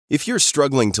If you're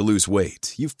struggling to lose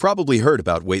weight, you've probably heard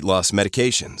about weight loss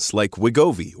medications like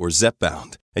Wegovy or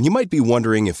Zepbound, and you might be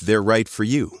wondering if they're right for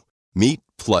you. Meet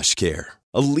PlushCare,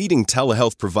 a leading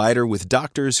telehealth provider with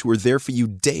doctors who are there for you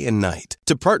day and night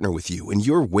to partner with you in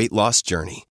your weight loss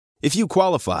journey. If you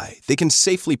qualify, they can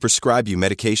safely prescribe you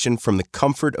medication from the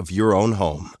comfort of your own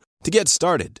home. To get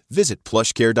started, visit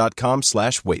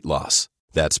plushcare.com/weightloss.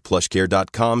 That's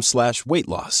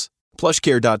plushcare.com/weightloss.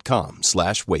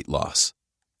 plushcare.com/weightloss.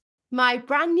 My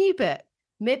brand new book,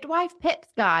 Midwife Pip's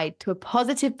Guide to a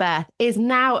Positive Birth, is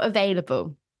now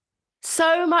available.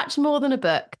 So much more than a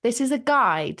book, this is a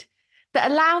guide that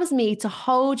allows me to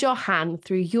hold your hand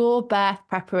through your birth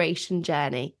preparation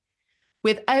journey.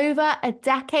 With over a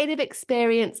decade of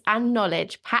experience and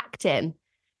knowledge packed in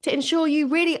to ensure you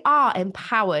really are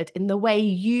empowered in the way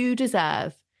you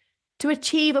deserve to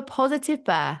achieve a positive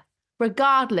birth,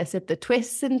 regardless of the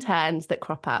twists and turns that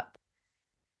crop up.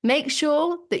 Make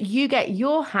sure that you get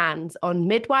your hands on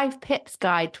Midwife Pip's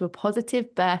Guide to a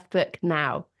Positive Birth book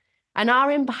now and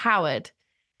are empowered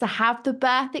to have the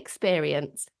birth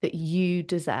experience that you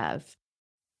deserve.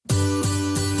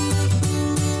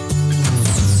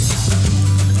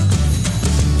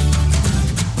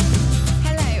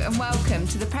 Hello and welcome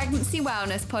to the Pregnancy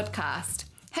Wellness Podcast,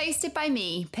 hosted by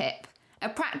me, Pip, a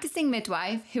practicing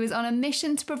midwife who is on a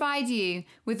mission to provide you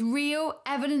with real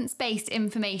evidence-based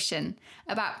information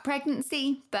about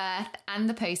pregnancy, birth, and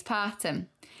the postpartum.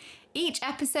 Each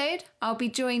episode, I'll be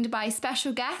joined by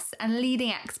special guests and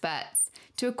leading experts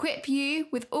to equip you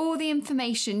with all the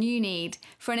information you need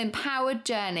for an empowered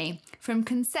journey from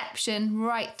conception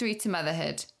right through to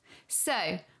motherhood.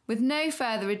 So, with no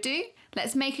further ado,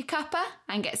 let's make a cuppa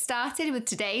and get started with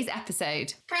today's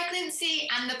episode. Pregnancy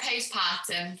and the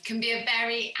postpartum can be a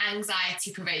very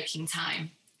anxiety-provoking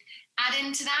time. Add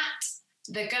into that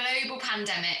the global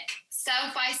pandemic,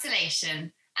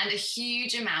 self-isolation, and a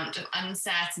huge amount of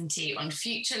uncertainty on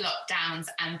future lockdowns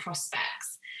and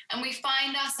prospects, and we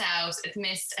find ourselves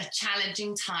amidst a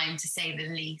challenging time, to say the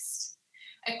least.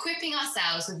 Equipping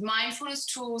ourselves with mindfulness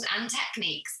tools and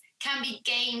techniques can be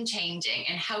game-changing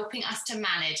in helping us to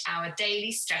manage our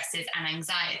daily stresses and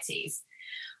anxieties.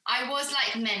 I was,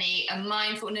 like many, a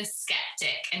mindfulness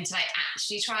skeptic until I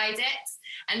actually tried it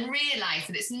and realised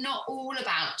that it's not all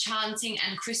about chanting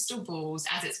and crystal balls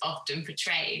as it's often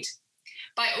portrayed.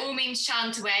 By all means,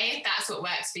 chant away if that's what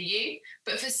works for you,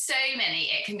 but for so many,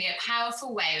 it can be a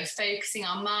powerful way of focusing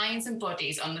our minds and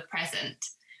bodies on the present,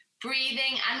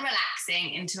 breathing and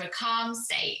relaxing into a calm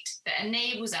state that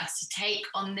enables us to take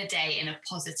on the day in a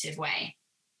positive way.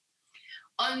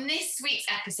 On this week's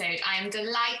episode, I am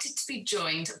delighted to be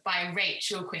joined by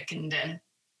Rachel Quickenden,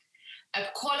 a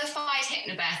qualified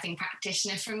hypnobirthing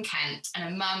practitioner from Kent and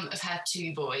a mum of her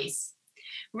 2 boys.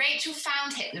 Rachel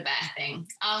found hypnobirthing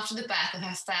after the birth of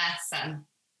her first son.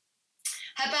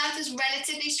 Her birth was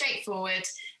relatively straightforward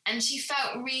and she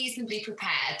felt reasonably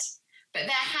prepared, but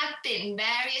there had been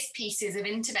various pieces of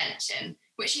intervention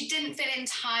which she didn't feel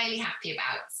entirely happy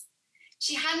about.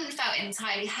 She hadn't felt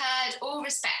entirely heard or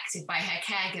respected by her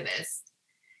caregivers.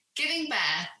 Giving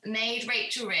birth made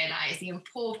Rachel realise the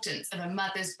importance of a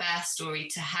mother's birth story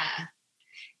to her.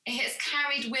 It has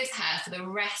carried with her for the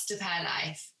rest of her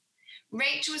life.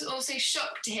 Rachel was also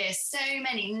shocked to hear so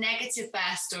many negative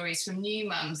birth stories from new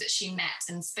mums that she met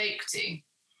and spoke to.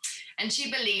 And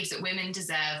she believes that women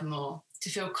deserve more, to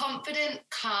feel confident,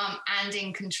 calm, and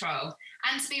in control,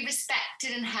 and to be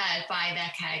respected and heard by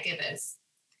their caregivers.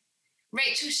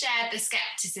 Rachel shared the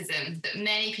skepticism that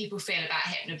many people feel about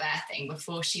hypnobirthing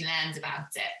before she learned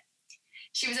about it.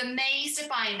 She was amazed to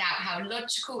find out how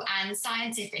logical and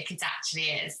scientific it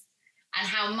actually is, and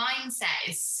how mindset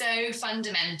is so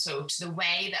fundamental to the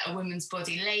way that a woman's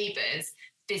body labours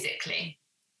physically.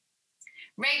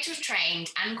 Rachel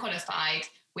trained and qualified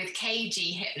with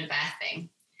KG Hypnobirthing,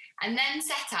 and then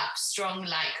set up Strong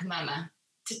Like Mama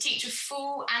to teach a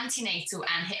full antenatal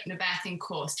and hypnobirthing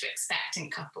course to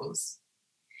expectant couples.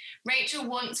 Rachel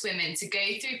wants women to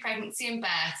go through pregnancy and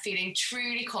birth feeling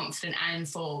truly confident and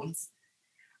informed,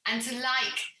 and to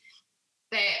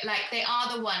they are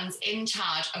the ones in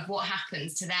charge of what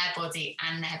happens to their body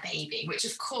and their baby, which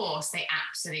of course they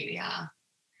absolutely are.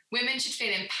 Women should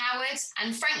feel empowered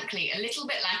and frankly a little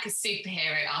bit like a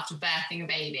superhero after birthing a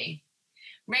baby.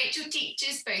 Rachel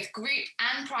teaches both group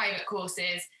and private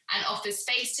courses and offers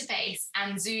face-to-face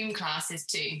and Zoom classes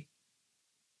too.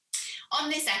 On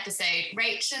this episode,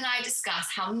 Rachel and I discuss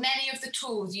how many of the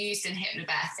tools used in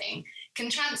hypnobirthing can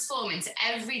transform into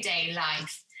everyday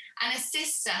life and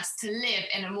assist us to live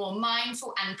in a more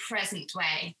mindful and present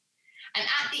way. And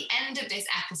at the end of this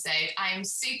episode, I am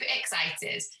super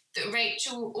excited that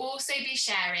Rachel will also be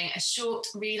sharing a short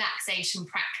relaxation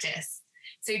practice.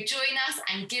 So join us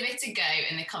and give it a go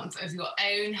in the comfort of your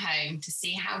own home to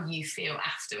see how you feel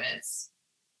afterwards.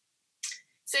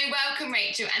 So welcome,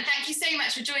 Rachel, and thank you so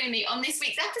much for joining me on this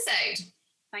week's episode.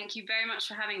 Thank you very much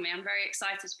for having me. I'm very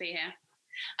excited to be here.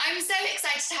 I'm so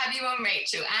excited to have you on,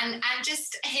 Rachel, and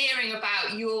just hearing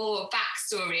about your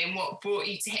backstory and what brought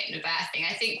you to hypnobirthing,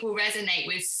 I think will resonate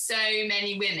with so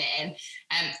many women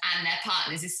and their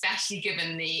partners, especially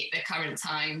given the current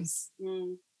times.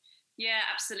 Yeah,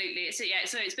 absolutely. So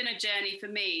it's been a journey for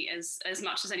me as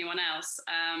much as anyone else.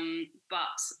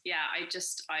 But yeah,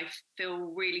 I feel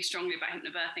really strongly about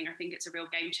hypnobirthing. I think it's a real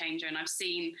game changer, and I've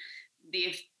seen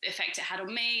the effect it had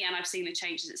on me, and I've seen the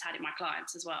changes it's had in my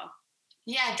clients as well.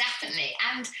 Yeah, definitely.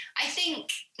 And I think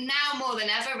now more than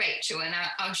ever, Rachel, and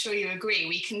I'm sure you agree,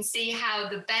 we can see how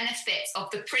the benefits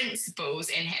of the principles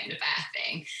in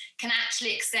hypnobirthing can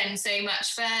actually extend so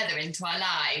much further into our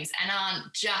lives and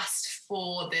aren't just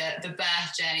for the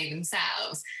birth journey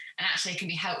themselves, and actually can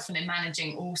be helpful in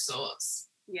managing all sorts.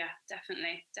 Yeah,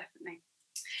 definitely.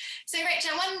 So,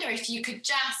 Rachel, I wonder if you could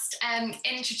just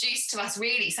introduce to us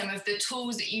really some of the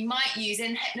tools that you might use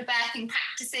in hypnobirthing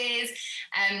practices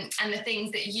and the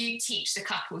things that you teach the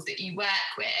couples that you work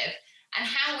with, and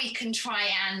how we can try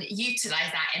and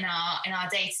utilise that in our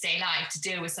day-to-day life to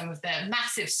deal with some of the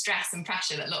massive stress and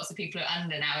pressure that lots of people are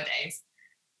under nowadays.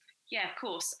 Yeah, of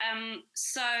course.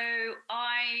 So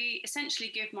I essentially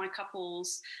give my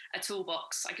couples a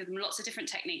toolbox. I give them lots of different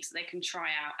techniques that they can try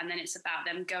out, and then it's about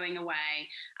them going away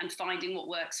and finding what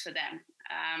works for them.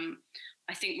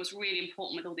 I think what's really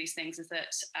important with all these things is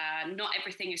that not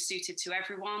everything is suited to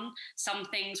everyone. Some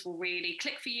things will really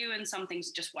click for you and some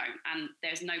things just won't, and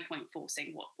there's no point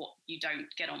forcing what you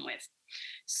don't get on with.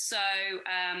 So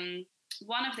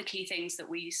one of the key things that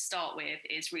we start with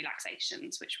is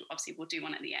relaxations, which obviously we'll do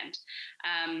one at the end.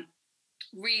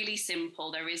 Really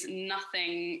simple. There is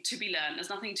nothing to be learned. There's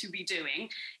nothing to be doing.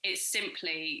 It's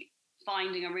simply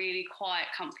finding a really quiet,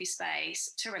 comfy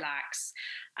space to relax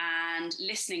and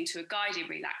listening to a guided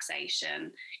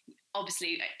relaxation.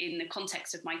 Obviously, in the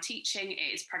context of my teaching,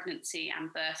 it is pregnancy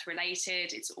and birth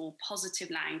related. It's all positive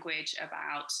language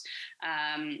about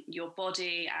your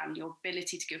body and your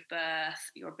ability to give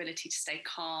birth, your ability to stay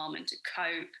calm and to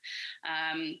cope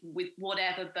with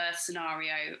whatever birth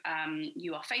scenario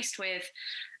you are faced with.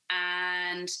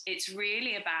 And it's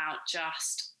really about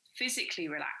just physically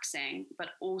relaxing, but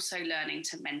also learning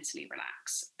to mentally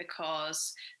relax,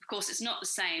 because of course it's not the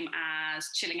same as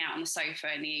chilling out on the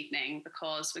sofa in the evening,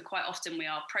 because quite often we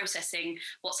are processing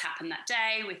what's happened that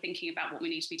day, we're thinking about what we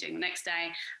need to be doing the next day,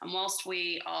 and whilst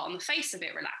we are on the face of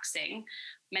it relaxing,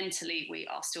 mentally we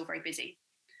are still very busy.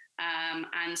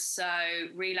 And so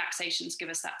relaxations give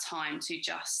us that time to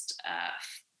just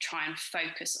try and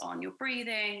focus on your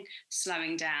breathing,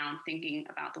 slowing down, thinking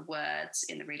about the words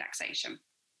in the relaxation.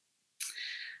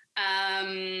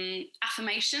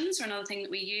 Affirmations are another thing that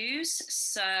we use.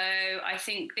 So I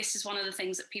think this is one of the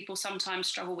things that people sometimes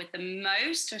struggle with the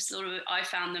most. I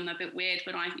found them a bit weird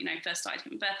when I first started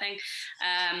birthing,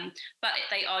 but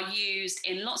they are used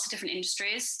in lots of different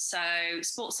industries. So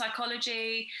sports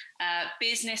psychology,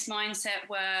 business mindset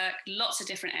work, lots of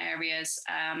different areas,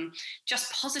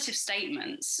 just positive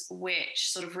statements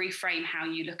which sort of reframe how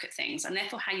you look at things and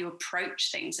therefore how you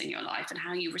approach things in your life and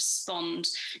how you respond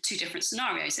to different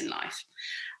scenarios in life.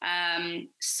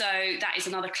 So that is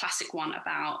another classic one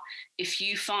about if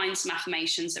you find some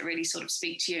affirmations that really sort of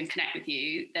speak to you and connect with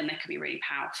you, then they can be really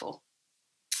powerful.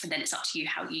 And then it's up to you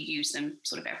how you use them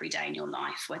sort of every day in your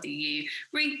life, whether you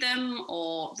read them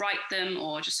or write them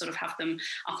or just sort of have them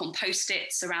up on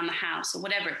Post-its around the house or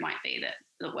whatever it might be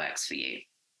that works for you.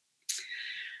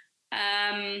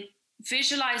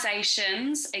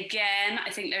 Visualizations, again,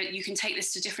 I think that you can take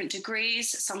this to different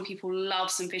degrees. Some people love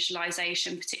some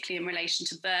visualization, particularly in relation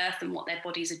to birth and what their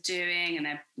bodies are doing and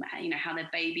how their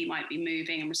baby might be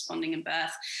moving and responding in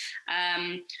birth.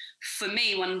 For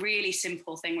me, one really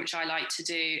simple thing which I like to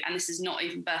do, and this is not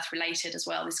even birth related as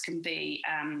well, this can be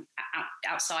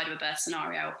outside of a birth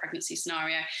scenario or pregnancy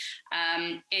scenario,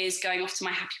 is going off to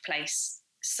my happy place.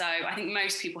 So I think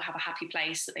most people have a happy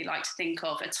place that they like to think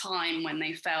of, a time when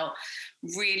they felt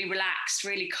really relaxed,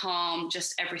 really calm,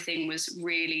 just everything was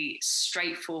really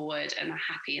straightforward and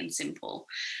happy and simple.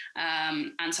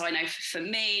 And so I know for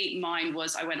me, mine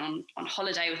was I went on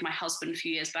holiday with my husband a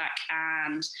few years back,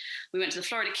 and we went to the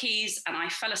Florida Keys, and I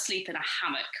fell asleep in a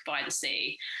hammock by the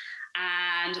sea.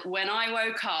 And when I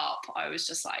woke up, I was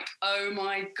just like, oh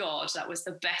my God, that was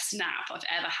the best nap I've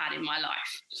ever had in my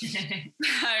life.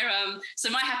 So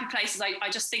my happy place is I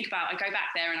just think about, I go back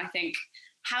there and I think,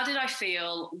 how did I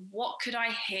feel? What could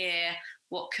I hear?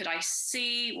 What could I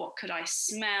see? What could I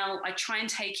smell? I try and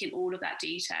take in all of that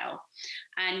detail,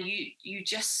 and you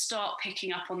just start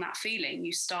picking up on that feeling.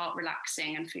 You start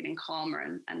relaxing and feeling calmer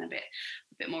and a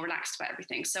bit more relaxed about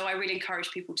everything. So I really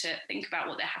encourage people to think about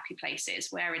what their happy place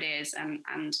is, where it is,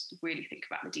 and really think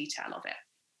about the detail of it.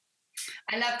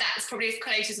 I love that. It's probably as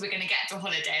close as we're going to get to a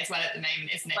holiday as well at the moment,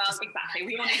 isn't it? Well, exactly.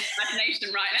 We all need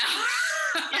imagination right now.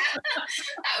 Yeah,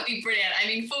 that would be brilliant. I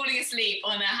mean, falling asleep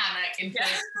on a hammock in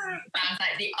Florida sounds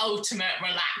like the ultimate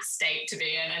relaxed state to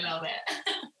be in. I love it.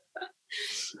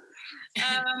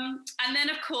 And then,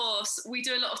 of course, we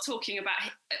do a lot of talking about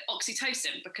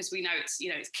oxytocin, because we know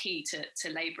it's key to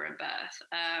labour and birth.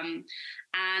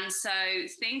 And so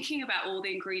thinking about all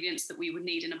the ingredients that we would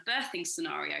need in a birthing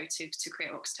scenario to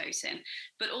create oxytocin,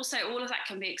 but also all of that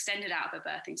can be extended out of a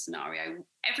birthing scenario.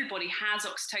 Everybody has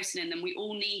oxytocin in them. We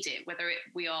all need it, whether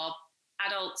we are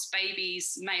adults,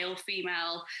 babies, male,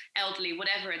 female, elderly,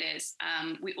 whatever it is.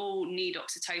 We all need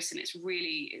oxytocin.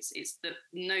 It's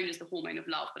known as the hormone of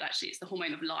love, but actually it's the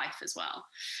hormone of life as well.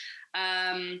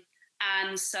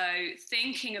 And so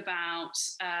thinking about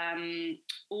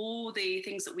all the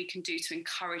things that we can do to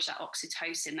encourage that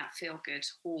oxytocin, that feel-good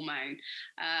hormone,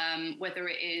 whether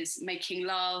it is making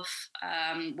love,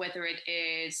 whether it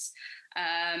is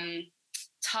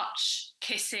touch,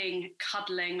 kissing,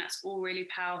 cuddling, that's all really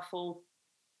powerful.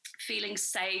 Feeling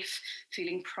safe,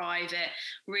 feeling private,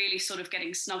 really sort of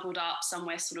getting snuggled up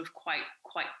somewhere sort of quite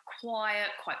quiet,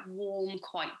 quite warm,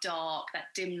 quite dark, that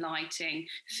dim lighting,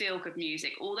 feel-good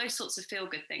music, all those sorts of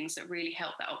feel-good things that really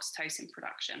help that oxytocin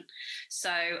production. So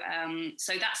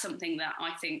that's something that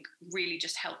I think really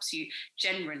just helps you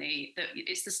generally, that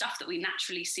it's the stuff that we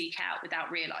naturally seek out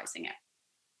without realising it.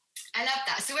 I love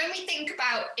that. So when we think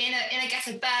about in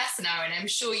a birth scenario, and I'm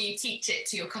sure you teach it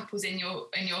to your couples in your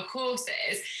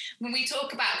courses, when we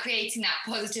talk about creating that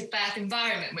positive birth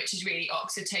environment, which is really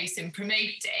oxytocin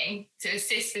promoting to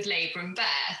assist with labour and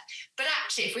birth. But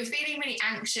actually, if we're feeling really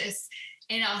anxious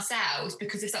in ourselves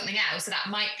because of something else, so that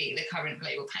might be the current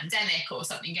global pandemic or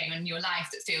something going on in your life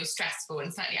that feels stressful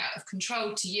and slightly out of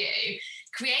control to you,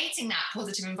 creating that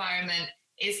positive environment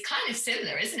is kind of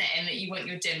similar, isn't it? In that you want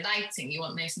your dim lighting, you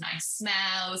want those nice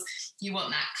smells, you want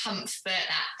that comfort,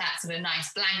 that sort of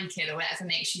nice blanket or whatever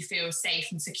makes you feel safe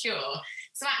and secure.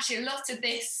 So actually a lot of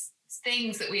this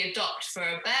things that we adopt for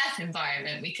a birth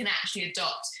environment, we can actually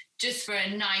adopt just for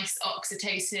a nice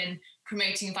oxytocin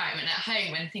promoting environment at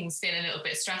home when things feel a little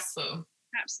bit stressful.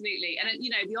 Absolutely. And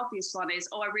the obvious one is,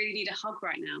 I really need a hug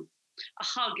right now. A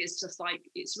hug is just like,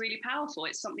 it's really powerful.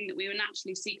 It's something that we would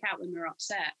naturally seek out when we're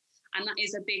upset. And that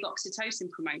is a big oxytocin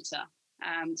promoter.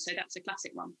 So that's a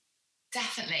classic one.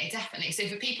 Definitely. So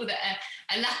for people that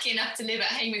are lucky enough to live at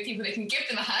home with people that can give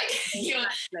them a hug, you're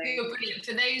brilliant.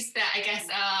 For those that I guess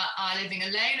are living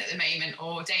alone at the moment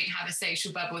or don't have a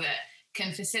social bubble that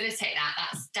can facilitate that,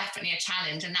 that's definitely a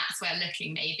challenge. And that's where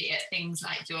looking maybe at things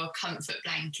like your comfort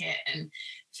blanket and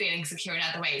feeling secure in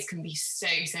other ways can be so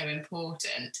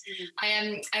important.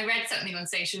 I read something on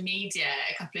social media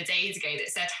a couple of days ago that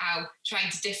said how trying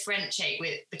to differentiate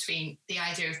between the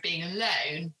idea of being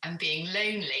alone and being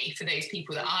lonely for those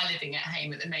people that are living at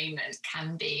home at the moment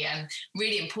can be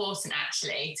really important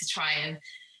actually to try and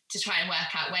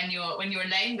work out when you're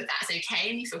alone, but that's okay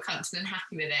and you feel comfortable and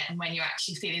happy with it, and when you're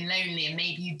actually feeling lonely and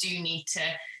maybe you do need to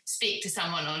speak to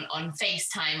someone on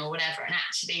FaceTime or whatever, and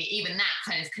actually even that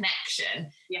kind of connection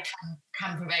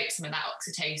can provoke some of that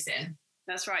oxytocin.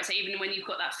 That's right. So even when you've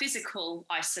got that physical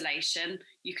isolation,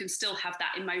 you can still have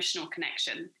that emotional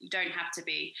connection. You don't have to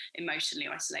be emotionally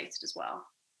isolated as well.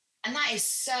 And that is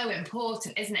so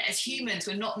important, isn't it? As humans,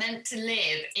 we're not meant to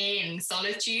live in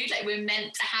solitude. Like, we're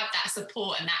meant to have that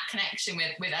support and that connection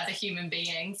with other human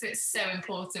beings. So it's so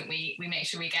important we make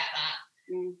sure we get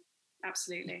that.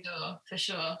 Absolutely. For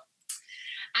sure.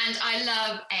 And I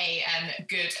love a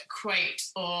good quote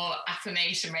or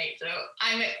affirmation, Rachel.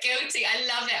 I'm guilty. I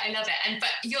love it. But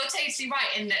you're totally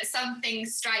right in that some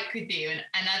things strike with you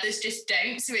and others just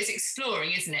don't. So it's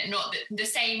exploring, isn't it? Not that the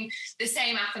same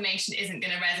affirmation isn't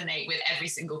going to resonate with every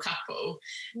single couple.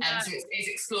 No. So it's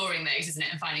exploring those, isn't it?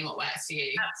 And finding what works for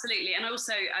you. Absolutely. And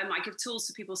also I give tools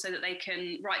for people so that they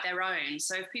can write their own.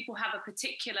 So if people have a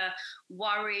particular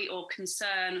worry or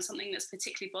concern or something that's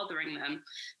particularly bothering them,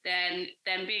 then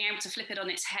being able to flip it on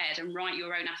its head and write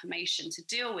your own affirmation to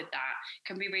deal with that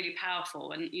can be really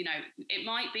powerful. And it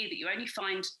might be that you only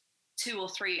find 2 or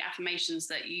 3 affirmations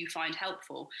that you find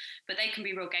helpful, but they can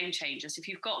be real game changers. If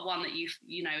you've got one that is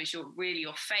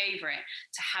your favorite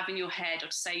to have in your head or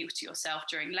to say to yourself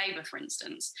during labor, for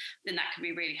instance, then that can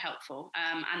be really helpful.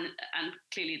 And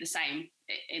clearly the same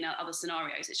in other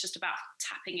scenarios. It's just about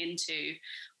tapping into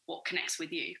what connects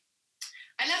with you.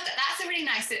 I love that. That's a really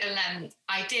nice little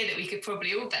idea that we could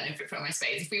probably all benefit from, I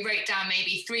suppose, if we wrote down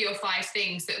maybe 3 or 5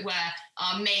 things that were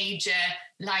our major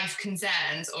life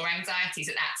concerns or anxieties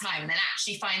at that time, and then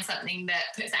actually find something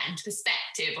that puts that into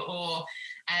perspective or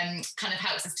kind of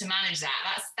helps us to manage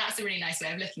that. That's a really nice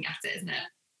way of looking at it, isn't it?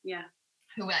 Yeah.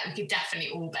 We could definitely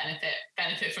all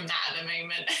benefit from that at the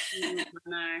moment.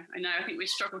 I know. I think we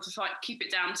struggle to keep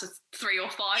it down to 3 or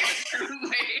 5.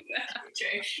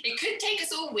 True. It could take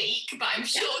us all week, but I'm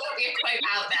sure there'll be a quote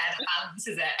out there that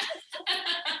balances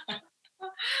it.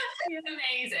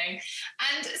 Amazing.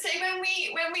 And so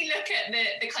when we look at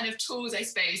the kind of tools, I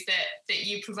suppose, that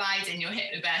you provide in your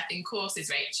hypnobirthing courses,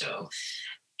 Rachel,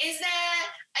 is there,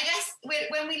 I guess,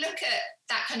 when we look at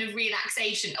that kind of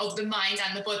relaxation of the mind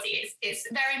and the body, it's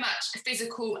very much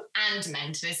physical and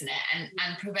mental, isn't it?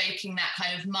 And provoking that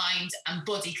kind of mind and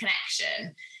body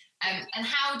connection. And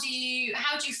how do you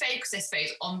focus, I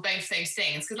suppose, on both those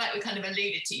things? Because like we kind of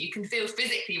alluded to, you can feel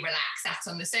physically relaxed sat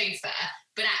on the sofa,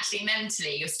 but actually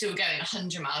mentally you're still going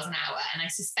 100 miles an hour. And I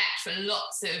suspect for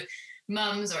lots of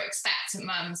mums or expectant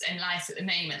mums in life at the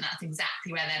moment, that's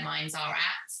exactly where their minds are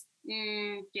at.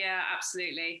 Yeah,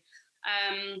 absolutely.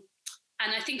 And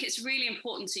I think it's really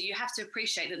important you have to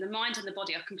appreciate that the mind and the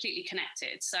body are completely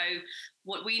connected. So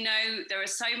what we know, there are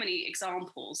so many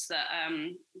examples that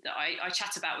I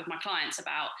chat about with my clients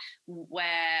about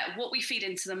where what we feed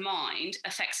into the mind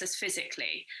affects us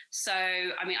physically. So,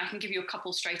 I mean, I can give you a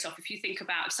couple straight off. If you think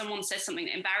about if someone says something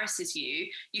that embarrasses you,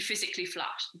 you physically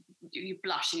you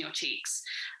blush in your cheeks.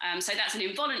 So that's an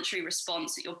involuntary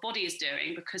response that your body is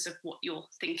doing because of what you're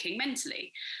thinking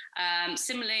mentally.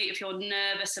 Similarly, if you're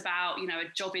nervous about, a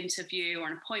job interview or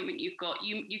an appointment you've got,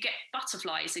 you get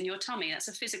butterflies in your tummy. That's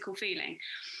a physical feeling.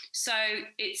 So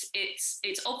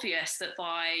it's obvious that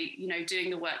by, doing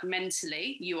the work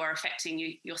mentally, you are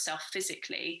affecting yourself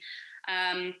physically.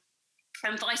 And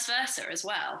vice versa as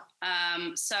well.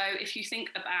 So if you think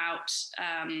about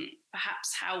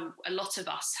perhaps how a lot of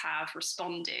us have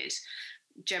responded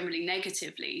generally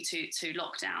negatively to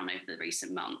lockdown over the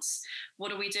recent months,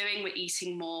 what are we doing? We're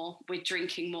eating more, we're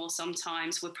drinking more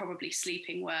sometimes, we're probably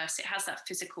sleeping worse. It has that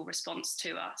physical response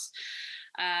to us.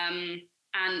 And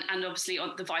obviously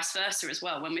on the vice versa as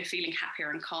well. When we're feeling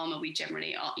happier and calmer, we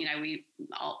generally are,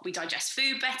 we digest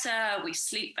food better, we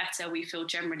sleep better, we feel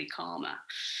generally calmer.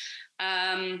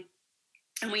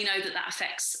 And we know that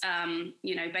affects,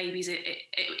 babies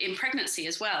in pregnancy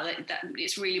as well. That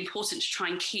it's really important to try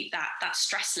and keep that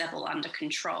stress level under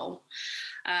control.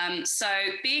 So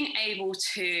being able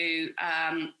to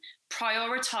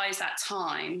prioritize that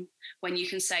time when you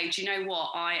can say, do you know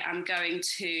what, I am going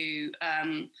to,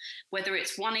 whether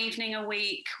it's one evening a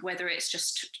week, whether it's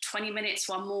just 20 minutes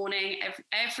one morning,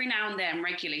 every now and then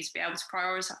regularly, to be able to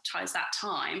prioritize that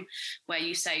time where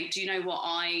you say, do you know what,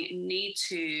 I need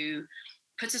to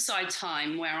put aside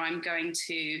time where I'm going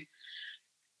to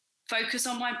focus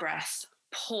on my breath,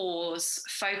 pause,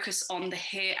 focus on the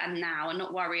here and now, and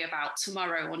not worry about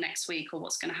tomorrow or next week or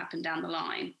what's going to happen down the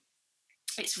line.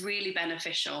 It's really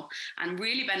beneficial, and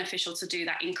really beneficial to do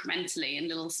that incrementally in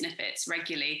little snippets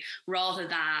regularly, rather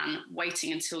than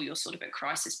waiting until you're sort of at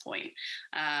crisis point.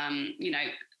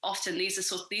 Often these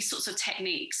sorts of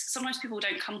techniques, sometimes people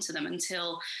don't come to them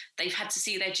until they've had to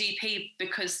see their GP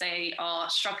because they are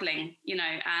struggling,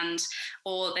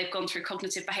 or they've gone through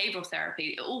cognitive behavioural therapy.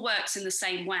 It all works in the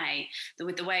same way,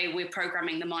 with the way we're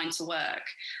programming the mind to work.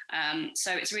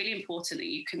 So it's really important that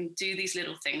you can do these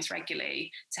little things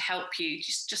regularly to help you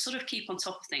just sort of keep on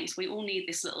top of things. We all need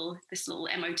this little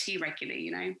MOT regularly,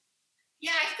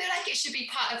 Yeah, I feel like it should be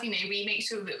part of, we make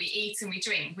sure that we eat and we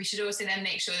drink. We should also then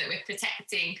make sure that we're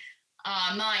protecting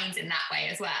our minds in that way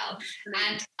as well. Mm-hmm.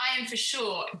 And I am for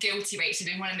sure guilty, Rachel,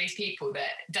 being one of those people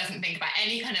that doesn't think about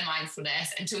any kind of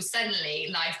mindfulness until suddenly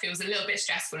life feels a little bit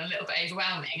stressful and a little bit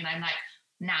overwhelming. And I'm like,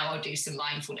 now I'll do some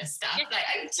mindfulness stuff. Yeah,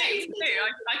 I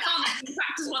can't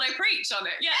practice what I preach on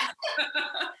it. Yeah.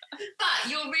 But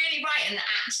you're really right, and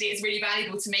actually it's really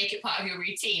valuable to make it part of your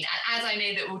routine. And as I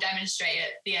know that we'll demonstrate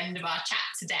at the end of our chat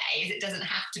today, is it doesn't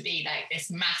have to be like this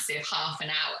massive half an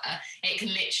hour. It can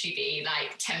literally be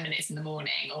like 10 minutes in the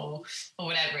morning or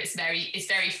whatever. It's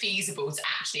very feasible to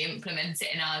actually implement it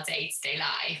in our day-to-day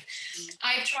life.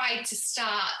 I've tried to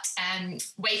start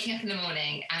waking up in the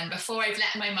morning, and before I've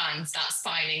let my mind start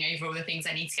spiraling over all the things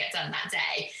I need to get done that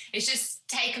day, it's just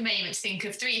take a moment to think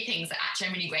of 3 things that actually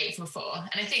I'm really grateful for.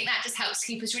 And I think that just helps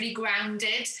keep us really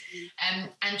grounded,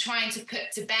 and trying to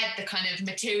put to bed the kind of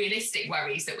materialistic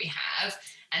worries that we have,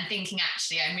 and thinking,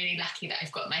 actually, I'm really lucky that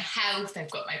I've got my health,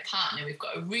 I've got my partner, we've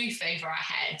got a roof over our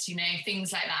heads,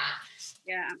 things like that.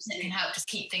 Yeah, It absolutely. can help just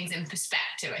keep things in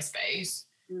perspective, I suppose.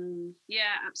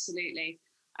 Yeah, absolutely.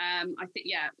 I think,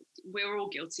 yeah, we're all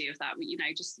guilty of that.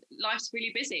 Just life's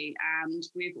really busy, and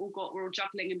we're all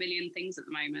juggling a million things at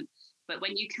the moment. But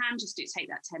when you can just take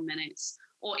that 10 minutes,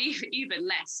 or even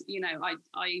less,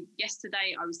 I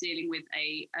yesterday I was dealing with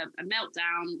a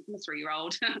meltdown from a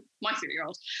 3-year-old, my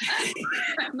 3-year-old,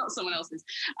 not someone else's,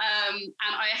 and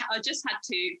I just had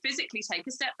to physically take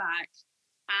a step back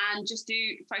and just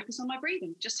focus on my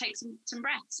breathing, just take some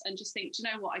breaths and just think, do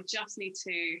you know what, I just need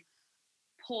to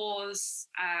pause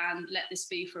and let this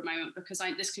be for a moment, because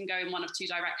this can go in one of two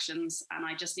directions, and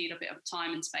I just need a bit of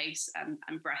time and space and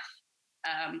breath.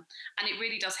 And it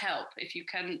really does help if you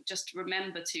can just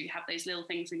remember to have those little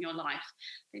things in your life.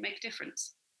 They make a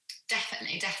difference.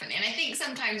 Definitely. And I think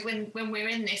sometimes when we're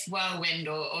in this whirlwind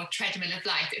or treadmill of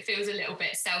life, it feels a little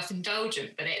bit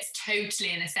self-indulgent, but it's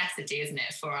totally a necessity, isn't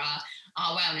it, for our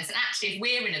wellness. And actually, if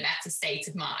we're in a better state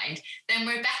of mind, then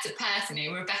we're a better person,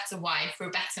 we're a better wife, we're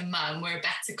a better mum, we're a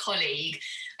better colleague,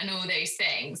 and all those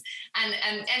things. And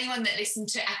anyone that listened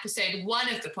to episode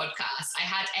 1 of the podcast, I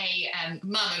had a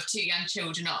mum of 2 young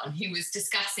children on, who was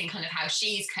discussing kind of how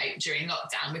she's coped during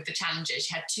lockdown with the challenges.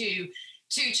 She had two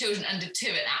children under 2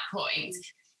 at that point.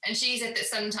 And she said that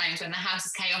sometimes when the house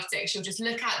is chaotic, she'll just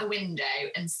look out the window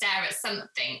and stare at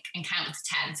something and count to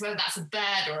 10. So whether that's a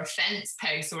bird or a fence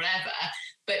post or whatever,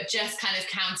 but just kind of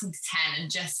counting to 10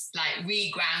 and just like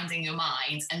regrounding your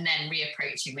mind, and then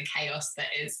reapproaching the chaos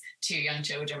that is 2 young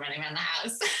children running around the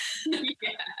house.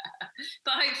 Yeah,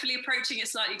 but hopefully approaching it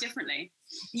slightly differently.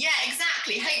 Yeah,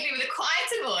 exactly. Hopefully with a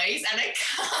quieter voice and a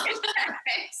calm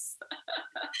face.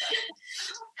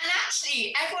 And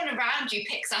actually, everyone around you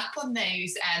picks up on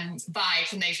those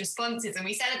vibes and those responses. And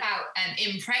we said about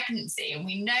in pregnancy, and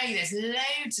we know there's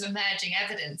loads of emerging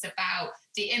evidence about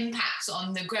the impact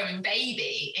on the growing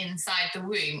baby inside the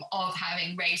womb of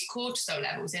having raised cortisol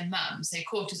levels in mums. So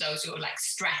cortisol is your like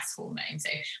stress hormone. So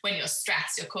when you're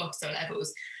stressed, your cortisol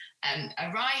levels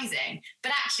are rising.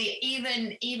 But actually,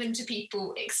 even to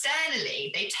people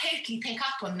externally, they totally pick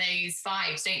up on those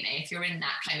vibes, don't they, if you're in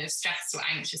that kind of stressed or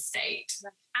anxious state.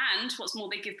 And what's more,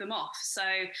 they give them off. So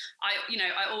I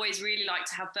always really like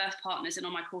to have birth partners in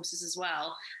on my courses as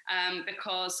well,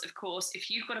 because of course,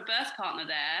 if you've got a birth partner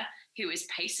there who is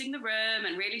pacing the room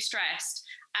and really stressed,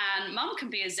 and mum can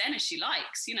be as zen as she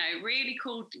likes, really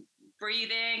cool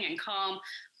breathing and calm,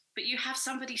 but you have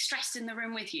somebody stressed in the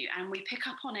room with you, and we pick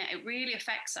up on it. It really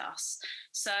affects us.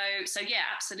 So yeah,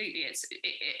 absolutely. It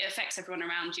affects everyone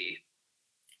around you.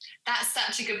 That's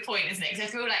such a good point, isn't it? Because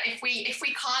I feel like if we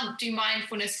can't do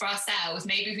mindfulness for ourselves,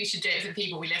 maybe we should do it for the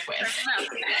people we live with. Let's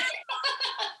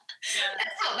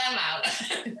help them out.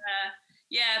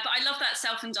 Yeah, but I love that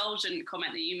self-indulgent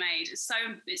comment that you made. It's so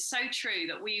true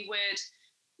that we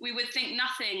would think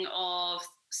nothing of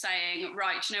saying,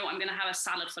 right, do you know what, I'm going to have a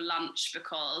salad for lunch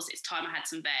because it's time I had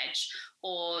some veg,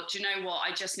 or do you know what,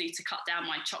 I just need to cut down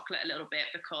my chocolate a little bit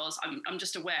because I'm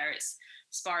just aware it's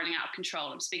spiraling out of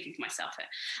control. I'm speaking for myself here.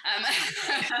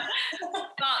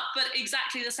 But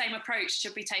exactly the same approach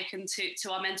should be taken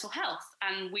to our mental health,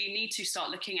 and we need to start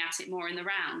looking at it more in the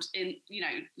round. In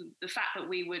the fact that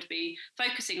we would be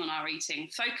focusing on our eating,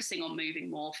 focusing on moving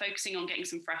more, focusing on getting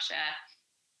some fresh air.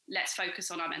 Let's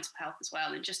focus on our mental health as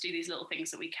well, and just do these little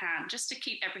things that we can, just to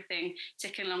keep everything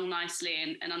ticking along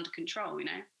nicely and under control,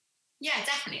 Yeah,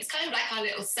 definitely. It's kind of like our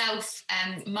little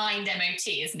self-mind MOT,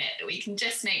 isn't it? That we can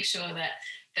just make sure that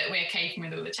we're coping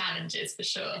with all the challenges, for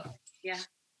sure. Yeah.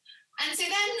 And so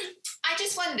then I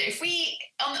just wonder if we,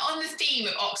 on the theme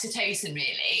of oxytocin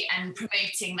really, and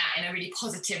promoting that in a really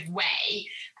positive way,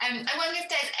 I wonder if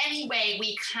there's any way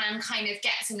we can kind of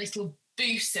get some little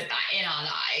boost of that in our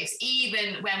lives,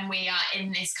 even when we are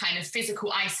in this kind of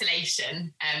physical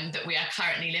isolation that we are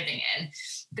currently living in.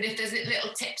 But if there's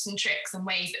little tips and tricks and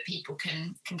ways that people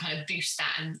can kind of boost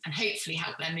that and hopefully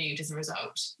help their mood as a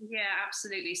result. Yeah,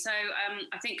 absolutely. So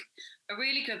I think a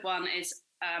really good one is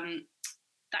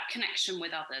that connection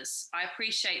with others. I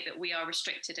appreciate that we are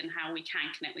restricted in how we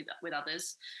can connect with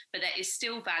others, but there is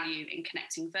still value in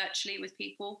connecting virtually with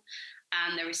people.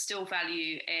 And there is still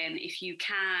value in, if you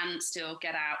can still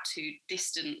get out to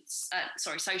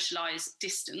socialise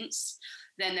distance,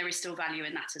 then there is still value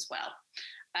in that as well.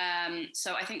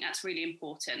 So I think that's really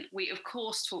important. We, of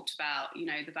course, talked about,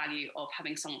 the value of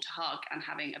having someone to hug and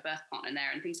having a birth partner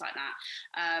there and things like that.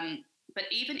 But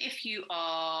even if you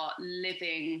are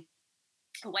living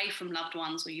away from loved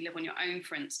ones, or you live on your own,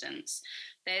 for instance,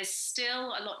 there's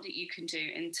still a lot that you can do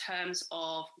in terms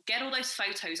of get all those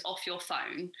photos off your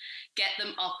phone, get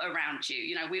them up around you.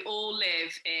 You know, we all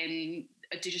live in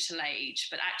a digital age,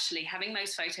 but actually having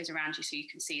those photos around you so you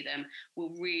can see them will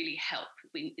really help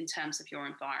in terms of your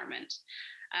environment.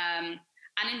 And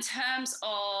in terms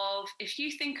of, if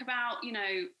you think about, you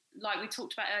know, like we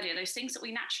talked about earlier, those things that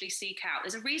we naturally seek out.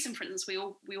 There's a reason, for instance, we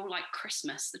all like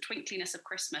Christmas, the twinkliness of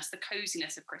Christmas, the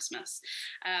coziness of Christmas.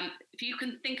 If you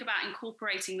can think about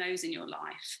incorporating those in your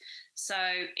life. So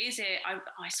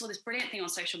I saw this brilliant thing on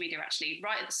social media, actually,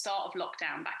 right at the start of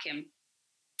lockdown back in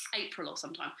April or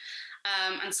sometime.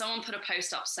 And someone put a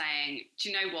post up saying, do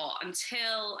you know what,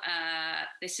 until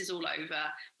this is all over,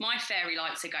 my fairy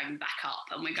lights are going back up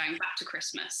and we're going back to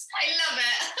Christmas. I love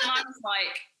it. And I was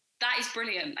like, that is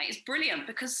brilliant. That is brilliant,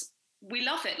 because we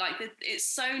love it. Like, it's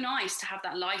so nice to have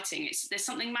that lighting. There's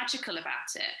something magical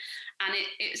about it. And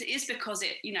it is because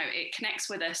it, you know, it connects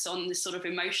with us on this sort of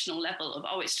emotional level of,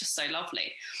 oh, it's just so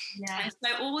lovely. Yeah. And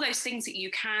so all those things that you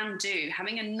can do,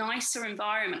 having a nicer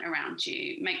environment around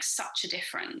you makes such a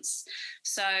difference.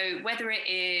 So whether it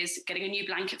is getting a new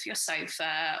blanket for your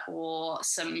sofa, or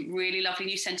some really lovely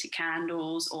new scented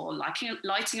candles, or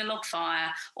lighting a log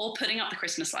fire, or putting up the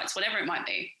Christmas lights, whatever it might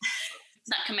be,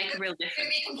 that can make a real difference. You're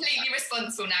be completely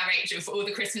responsible now, Rachel, for all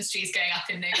the Christmas trees going up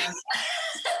in November.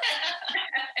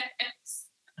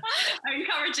 I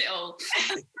encourage it all.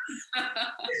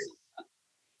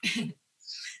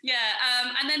 Yeah,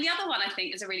 and then the other one I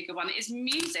think is a really good one is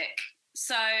music.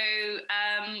 So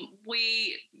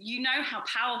you know how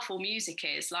powerful music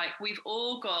is. Like, we've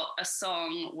all got a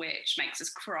song which makes us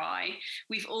cry.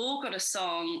 We've all got a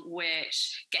song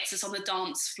which gets us on the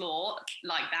dance floor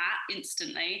like that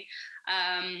instantly.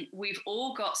 We've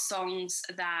all got songs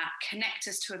that connect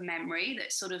us to a memory,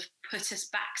 that sort of put us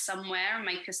back somewhere and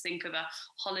make us think of a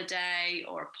holiday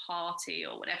or a party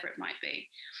or whatever it might be.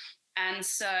 And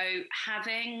so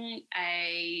having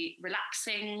a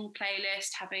relaxing playlist,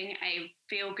 having a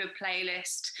feel-good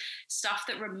playlist, stuff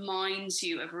that reminds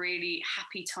you of really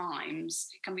happy times,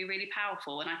 can be really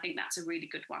powerful. And I think that's a really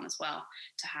good one as well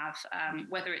to have,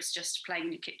 whether it's just playing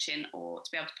in your kitchen or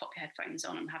to be able to pop your headphones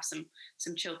on and have some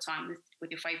chilled time with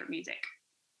your favourite music.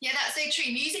 Yeah, that's so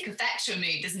true. Music affects your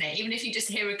mood, doesn't it? Even if you just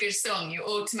hear a good song, you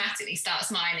automatically start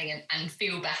smiling and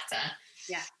feel better.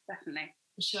 Yeah, definitely.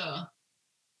 For sure.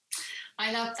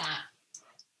 I love that.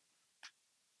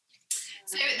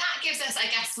 So that gives us, I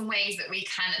guess, some ways that we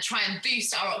can try and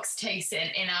boost our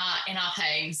oxytocin in our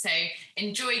home. So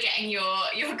enjoy getting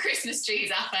your Christmas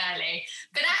trees up early.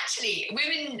 But actually,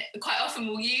 women quite often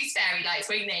will use fairy lights,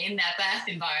 won't they, in their birth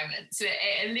environment. So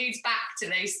it alludes back to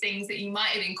those things that you might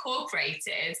have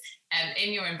incorporated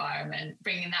in your environment,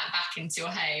 bringing that back into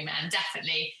your home, and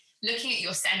definitely looking at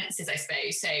your senses, I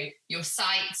suppose. So your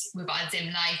sight with our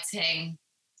dim lighting,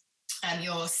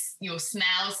 your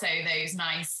smell, so those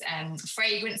nice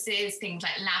fragrances, things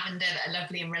like lavender that are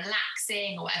lovely and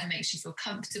relaxing, or whatever makes you feel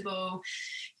comfortable.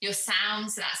 Your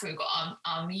sound, so that's where we've got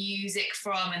our music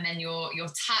from, and then your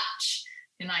touch,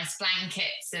 your nice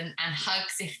blankets and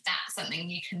hugs, if that's something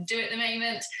you can do at the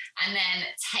moment. And then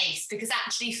taste, because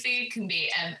actually food can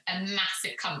be a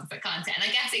massive comfort, can't it? And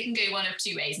I guess it can go one of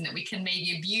two ways, in that we can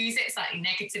maybe abuse it slightly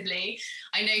negatively.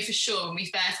 I know for sure when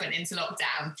we first went into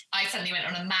lockdown, I suddenly went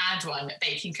on a mad one at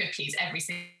baking cookies every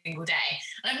single day.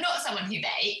 And I'm not someone who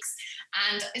bakes,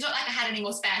 and it's not like I had any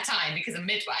more spare time because I'm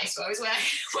midwife, so I was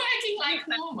working like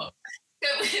normal.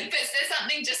 But there's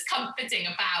something just comforting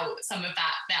about some of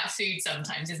that food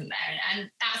sometimes, isn't there?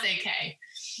 And that's okay.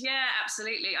 Yeah,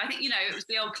 absolutely. I think, it was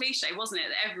the old cliche, wasn't it?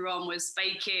 That everyone was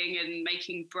baking and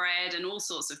making bread and all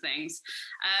sorts of things.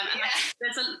 And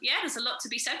there's a lot to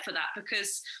be said for that,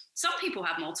 because some people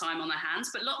had more time on their hands,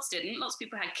 but lots didn't. Lots of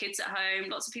people had kids at home.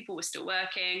 Lots of people were still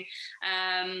working.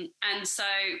 And so,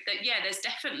 there's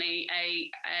definitely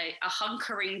a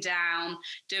hunkering down,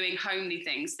 doing homely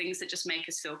things that just make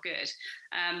us feel good.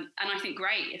 And I think,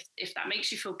 great, if that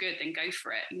makes you feel good, then go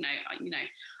for it.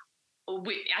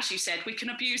 As you said, we can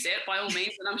abuse it by all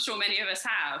means, and I'm sure many of us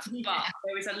have, but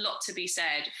there is a lot to be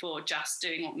said for just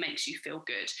doing what makes you feel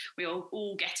good. We're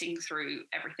all getting through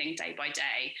everything day by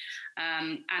day.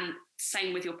 And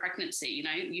same with your pregnancy,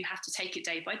 you have to take it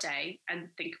day by day and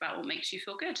think about what makes you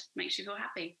feel good, makes you feel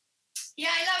happy. Yeah,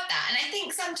 I love that. And I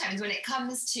think sometimes when it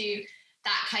comes to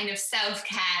that kind of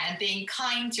self-care and being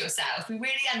kind to yourself, we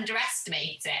really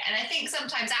underestimate it. And I think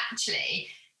sometimes actually,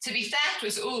 to be fair to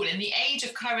us all, in the age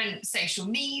of current social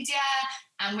media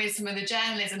and with some of the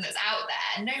journalism that's out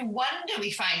there, no wonder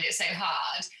we find it so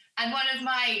hard. And one of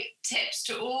my tips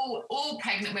to all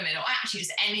pregnant women, or actually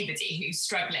just anybody who's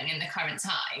struggling in the current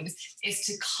times, is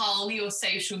to cull your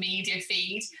social media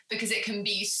feed, because it can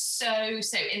be so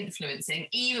influencing,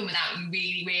 even without you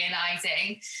really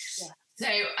realising. Yeah. So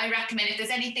I recommend, if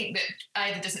there's anything that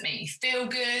either doesn't make you feel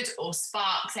good or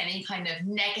sparks any kind of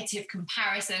negative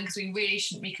comparison, because we really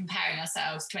shouldn't be comparing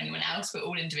ourselves to anyone else, we're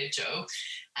all individual,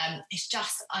 it's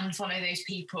just unfollow those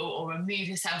people or remove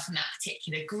yourself from that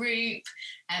particular group,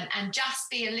 and just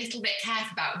be a little bit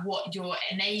careful about what you're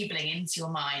enabling into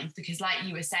your mind, because like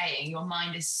you were saying, your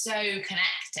mind is so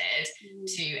connected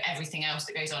to everything else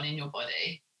that goes on in your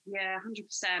body. Yeah,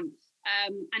 100%.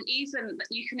 And even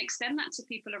you can extend that to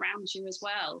people around you as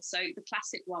well. So the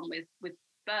classic one with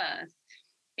birth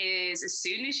is, as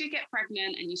soon as you get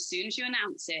pregnant and as soon as you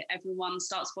announce it, everyone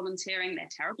starts volunteering their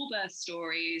terrible birth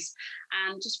stories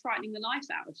and just frightening the life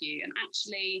out of you. And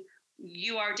actually,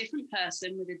 you are a different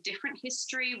person with a different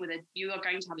history, you are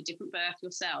going to have a different birth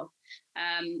yourself.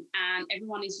 And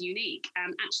everyone is unique.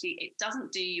 And actually, it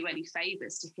doesn't do you any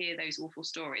favors to hear those awful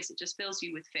stories. It just fills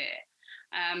you with fear.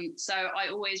 So I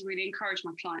always really encourage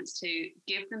my clients to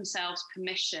give themselves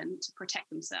permission to protect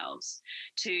themselves,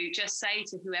 to just say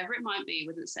to whoever it might be,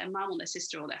 whether it's their mum or their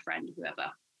sister or their friend,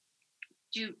 whoever,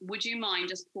 would you mind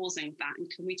just pausing that, and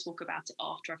can we talk about it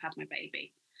after I've had my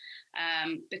baby?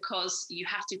 Because you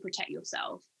have to protect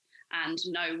yourself and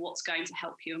know what's going to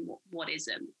help you and what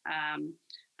isn't.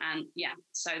 And yeah,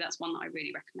 so that's one that I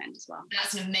really recommend as well.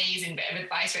 That's an amazing bit of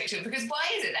advice, Rachel, because why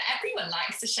is it that everyone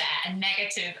likes to share a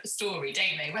negative story,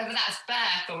 don't they? Whether that's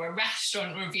birth or a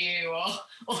restaurant review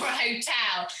or a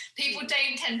hotel, people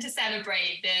don't tend to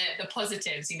celebrate the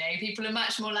positives, you know. People are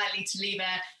much more likely to leave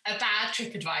a bad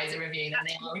TripAdvisor review than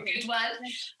they are a good one.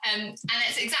 And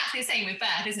it's exactly the same with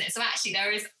birth, isn't it? So actually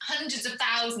there is hundreds of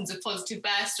thousands of positive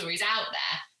birth stories out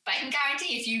there. But I can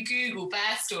guarantee if you Google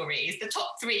birth stories, the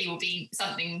top 3 will be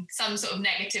some sort of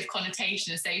negative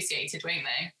connotation associated, won't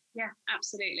they? Yeah,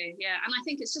 absolutely. Yeah. And I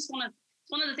think it's just one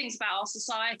of the things about our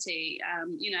society.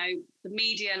 You know, the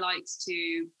media likes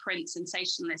to print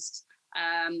sensationalist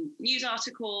news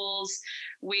articles.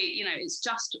 We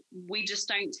just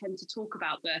don't tend to talk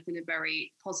about birth in a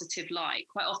very positive light.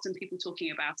 Quite often people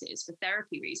talking about it is for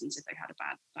therapy reasons. If they've had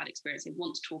a bad experience, they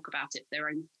want to talk about it for their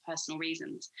own personal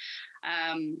reasons.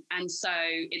 And so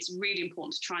it's really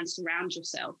important to try and surround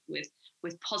yourself with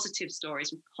positive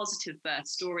stories, with positive birth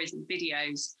stories and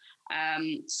videos,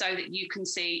 so that you can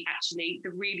see actually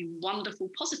the really wonderful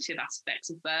positive aspects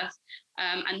of birth,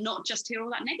 and not just hear all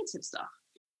that negative stuff.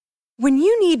 When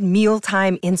you need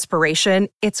mealtime inspiration,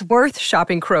 it's worth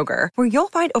shopping Kroger, where you'll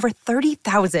find over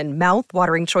 30,000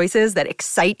 mouth-watering choices that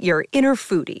excite your inner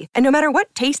foodie. And no matter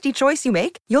what tasty choice you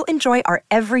make, you'll enjoy our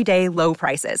everyday low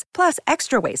prices, plus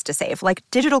extra ways to save, like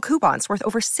digital coupons worth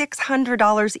over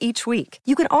 $600 each week.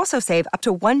 You can also save up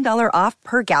to $1 off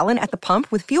per gallon at the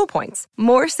pump with fuel points.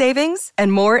 More savings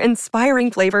and more inspiring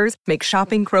flavors make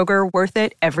shopping Kroger worth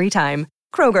it every time.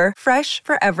 Kroger, fresh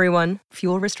for everyone.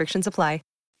 Fuel restrictions apply.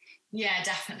 Yeah,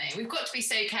 definitely. We've got to be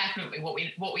so careful with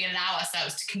what we allow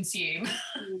ourselves to consume.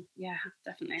 Yeah,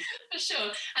 definitely. For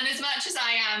sure. And as much as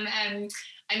I am,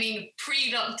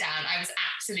 pre-lockdown, I was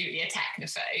absolutely a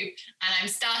technophobe, and I'm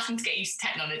starting to get used to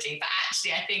technology. But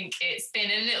actually, I think it's been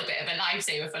a little bit of a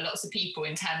lifesaver for lots of people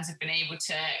in terms of being able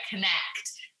to connect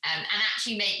and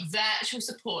actually make virtual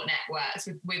support networks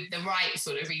with the right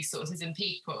sort of resources and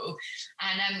people,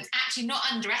 and actually not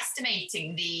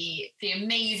underestimating the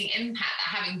amazing impact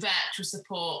that having virtual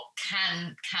support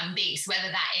can be. So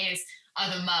whether that is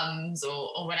other mums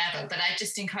or whatever, but I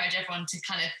just encourage everyone to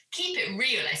kind of keep it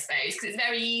real, I suppose, because it's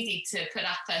very easy to put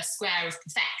up a square of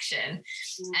perfection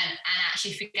and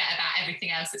actually forget about everything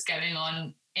else that's going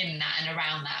on in that and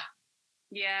around that.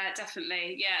 Yeah,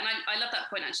 definitely. Yeah, and I love that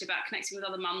point actually about connecting with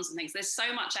other mums and things. There's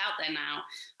so much out there now.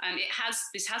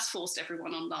 This has forced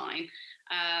everyone online.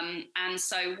 And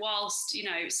so whilst,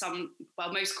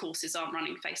 most courses aren't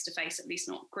running face-to-face, at least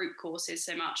not group courses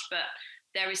so much, but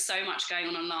there is so much going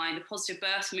on online. The positive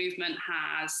birth movement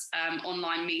has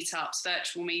online meetups,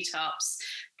 virtual meetups.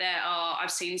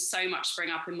 I've seen so much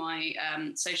spring up in my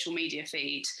social media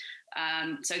feed.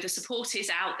 So the support is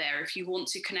out there if you want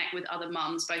to connect with other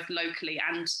mums, both locally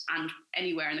and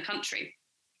anywhere in the country.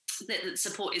 The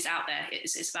support is out there.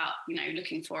 It's about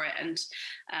looking for it and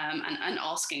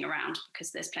asking around,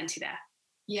 because there's plenty there.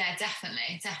 Yeah,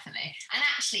 definitely. And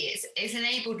actually, it's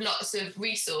enabled lots of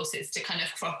resources to kind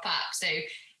of crop up. So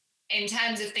in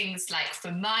terms of things like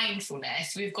for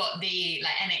mindfulness, we've got the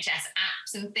NHS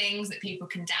apps and things that people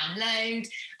can download,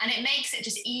 and it makes it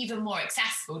just even more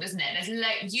accessible, doesn't it?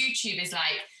 There's YouTube is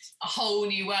a whole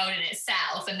new world in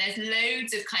itself. And there's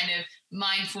loads of kind of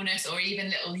mindfulness or even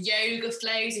little yoga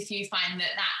flows if you find that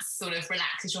sort of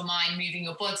relaxes your mind, moving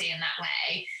your body in that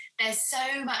way. There's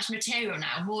so much material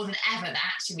now, more than ever, that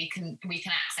actually we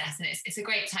can access, and it's a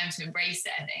great time to embrace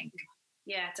it, I think.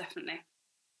 Yeah, definitely.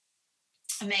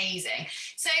 Amazing.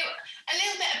 So a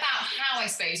little bit about how I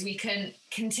suppose we can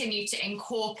continue to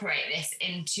incorporate this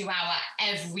into our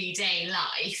everyday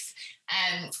life,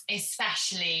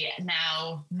 especially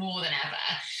now more than ever.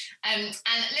 And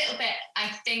a little bit, I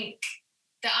think,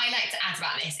 that I like to add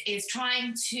about this is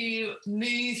trying to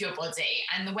move your body,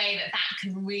 and the way that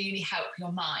can really help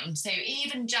your mind. So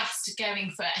even just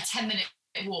going for a 10-minute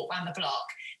walk around the block,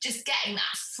 just getting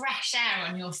that fresh air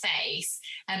on your face,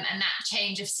 and that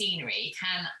change of scenery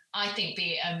can, I think,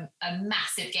 be a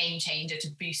massive game changer to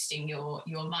boosting your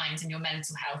mind and your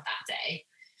mental health that day.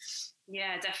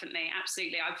 Yeah, definitely.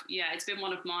 Absolutely. It's been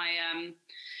one of my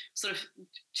sort of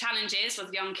challenges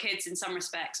with young kids in some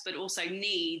respects, but also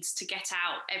needs to get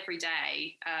out every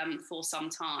day for some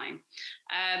time.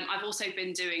 I've also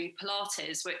been doing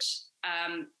Pilates, which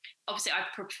obviously I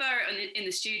prefer it in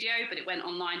the studio, but it went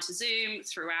online to Zoom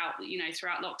throughout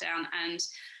lockdown, and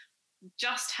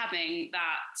just having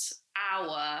that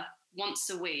hour once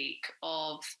a week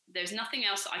of, there's nothing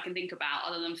else that I can think about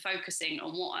other than focusing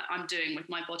on what I'm doing with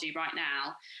my body right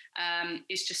now.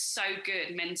 It's just so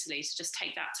good mentally to just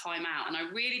take that time out. And I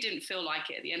really didn't feel like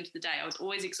it at the end of the day. I was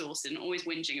always exhausted and always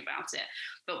whinging about it.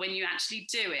 But when you actually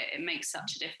do it, it makes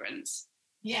such a difference.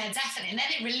 Yeah, definitely. And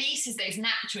then it releases those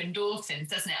natural endorphins,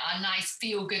 doesn't it? Our nice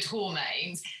feel-good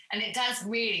hormones. And it does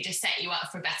really just set you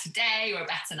up for a better day or a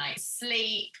better night's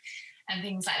sleep and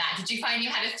things like that. Did you find you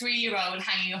had a 3-year-old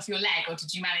hanging off your leg, or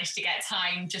did you manage to get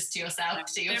time just to yourself?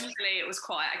 Generally, it was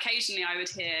quiet. Occasionally, I would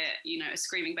hear, a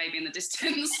screaming baby in the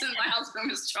distance, and my husband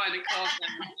was trying to calm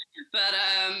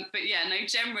down. But yeah, no,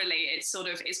 generally, it's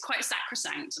quite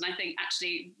sacrosanct. And I think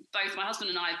actually both my husband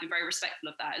and I have been very respectful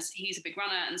of that, as he's a big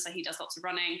runner, and so he does lots of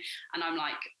running, and I'm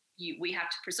like, we have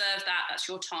to preserve that. That's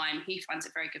your time. He finds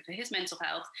it very good for his mental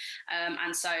health,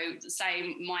 and so the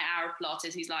same. My hour of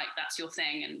Pilates, he's like, that's your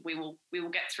thing, and we will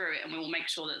get through it, and we will make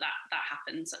sure that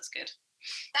happens. That's good.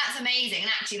 That's amazing, and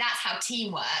actually, that's how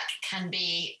teamwork can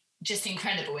be just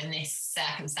incredible in this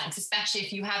circumstance, especially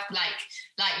if you have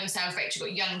like yourself, Rachel,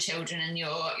 got young children and you're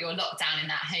locked down in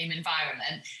that home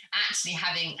environment. Actually,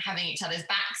 having each other's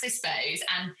backs, I suppose,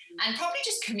 and probably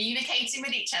just communicating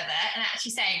with each other and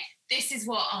actually saying, this is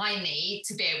what I need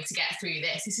to be able to get through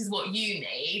this. This is what you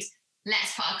need.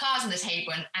 Let's put our cards on the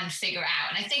table and figure it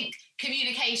out. And I think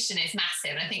communication is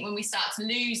massive. And I think when we start to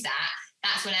lose that,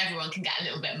 that's when everyone can get a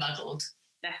little bit muddled.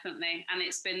 Definitely. And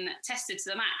it's been tested to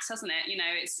the max, hasn't it?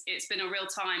 It's been a real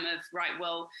time of, right,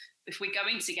 well, if we're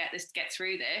going to get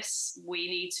through this, we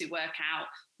need to work out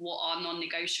what our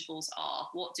non-negotiables are.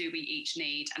 What do we each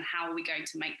need? And how are we going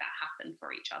to make that happen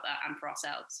for each other and for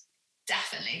ourselves?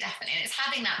 Definitely. And it's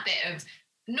having that bit of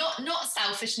not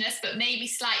selfishness, but maybe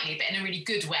slightly, but in a really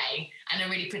good way and a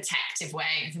really protective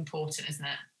way. It's important, isn't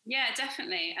it? Yeah,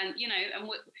 definitely. And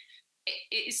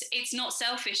it's not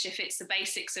selfish if it's the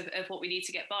basics of what we need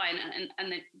to get by,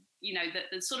 and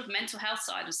the sort of mental health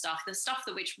side of stuff, the stuff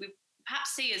which we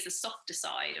perhaps see as the softer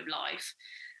side of life,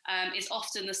 is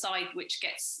often the side which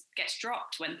gets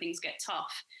dropped when things get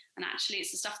tough. And actually,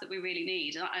 it's the stuff that we really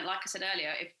need. And like I said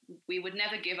earlier, if we would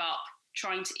never give up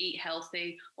trying to eat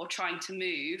healthy or trying to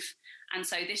move. And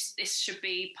so this should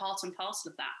be part and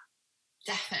parcel of that.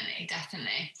 Definitely.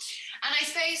 And I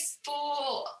suppose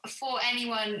for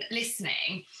anyone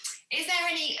listening, is there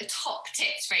any top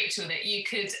tips, Rachel, that you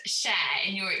could share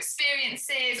in your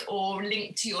experiences or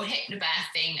link to your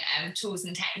hypnobirthing tools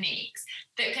and techniques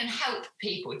that can help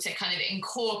people to kind of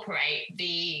incorporate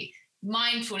the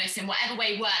mindfulness in whatever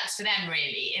way works for them,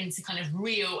 really, into kind of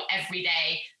real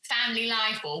everyday family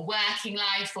life or working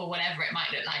life or whatever it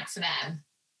might look like for them?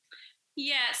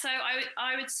 Yeah, so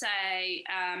I would say,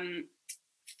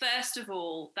 first of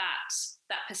all,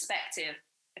 that perspective.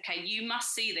 Okay, you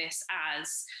must see this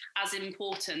as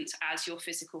important as your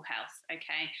physical health,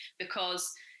 okay? Because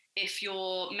if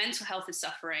your mental health is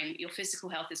suffering, your physical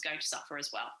health is going to suffer as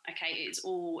well, okay? It's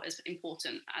all as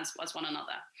important as one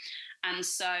another. And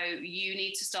so you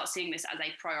need to start seeing this as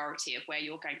a priority of where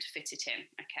you're going to fit it in,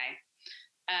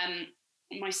 okay?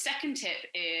 My second tip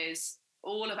is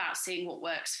all about seeing what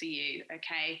works for you,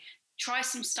 okay? Try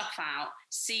some stuff out,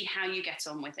 see how you get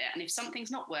on with it. And if something's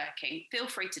not working, feel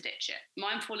free to ditch it.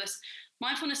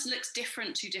 Mindfulness looks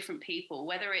different to different people,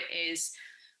 whether it is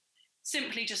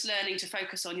simply just learning to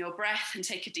focus on your breath and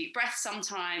take a deep breath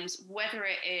sometimes, whether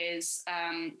it is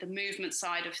the movement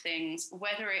side of things,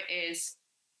 whether it is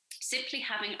simply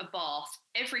having a bath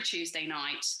every Tuesday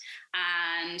night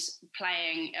and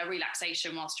playing a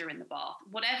relaxation whilst you're in the bath.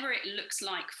 Whatever it looks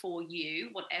like for you,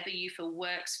 whatever you feel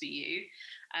works for you,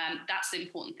 that's the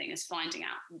important thing, is finding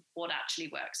out what actually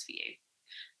works for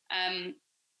you.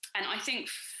 And I think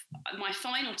my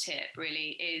final tip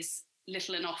really is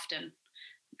little and often.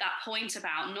 That point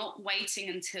about not waiting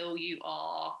until you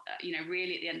are,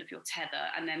 really at the end of your tether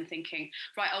and then thinking,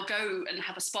 right, I'll go and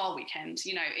have a spa weekend.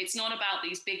 It's not about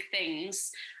these big things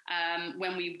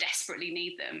when we desperately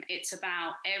need them. It's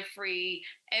about every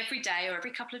day or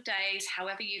every couple of days,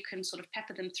 however you can sort of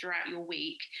pepper them throughout your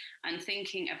week, and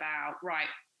thinking about, right,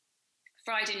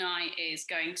 Friday night is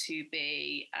going to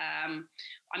be, I'm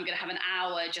going to have an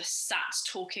hour just sat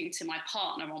talking to my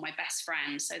partner or my best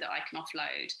friend so that I can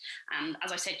offload. And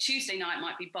as I said, Tuesday night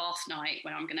might be bath night,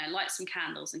 where I'm going to light some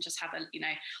candles and just have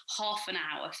half an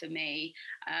hour for me,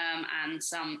 and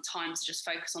some time to just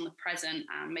focus on the present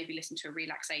and maybe listen to a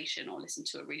relaxation or listen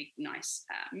to a really nice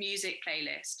music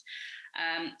playlist.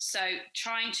 So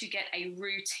trying to get a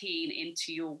routine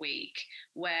into your week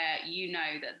where you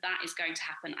know that is going to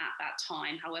happen at that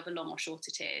time, however long or short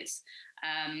it is,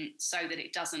 so that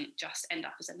it doesn't just end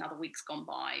up as another week's gone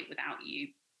by without you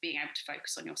being able to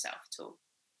focus on yourself at all.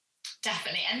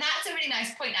 Definitely. And that's a really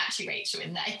nice point, actually, Rachel,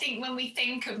 in that I think when we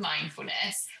think of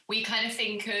mindfulness, we kind of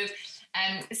think of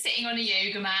sitting on a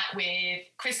yoga mat with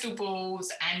crystal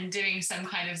balls and doing some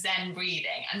kind of Zen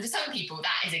breathing. And for some people,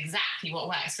 that is exactly what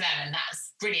works for them. And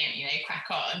that's brilliant, crack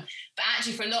on. But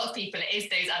actually, for a lot of people, it is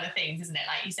those other things, isn't it?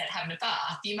 Like you said, having a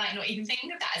bath, you might not even think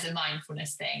of that as a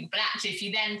mindfulness thing. But actually, if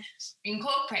you then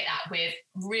incorporate that with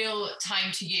real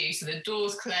time to you, so the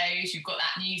door's closed, you've got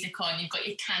that music on, you've got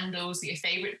your candles, your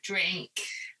favourite drink,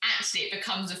 actually, it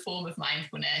becomes a form of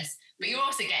mindfulness. But you're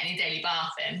also getting your daily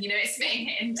bath in, it's fitting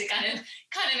it into kind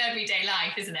of everyday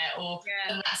life, isn't it? Or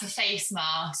whether that's a face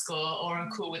mask or a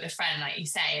call with a friend, like you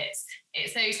say,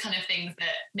 it's those kind of things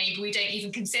that maybe we don't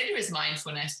even consider as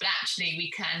mindfulness, but actually we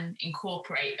can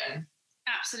incorporate them.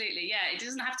 Absolutely, yeah. It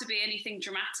doesn't have to be anything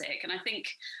dramatic. And I think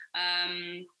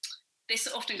this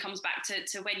often comes back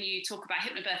to when you talk about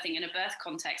hypnobirthing in a birth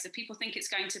context, that people think it's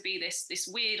going to be this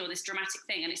weird or this dramatic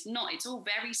thing, and it's not. It's all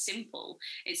very simple.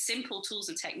 It's simple tools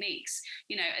and techniques.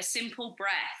 A simple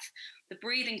breath. The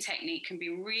breathing technique can be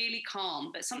really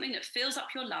calm, but something that fills up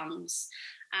your lungs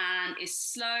and is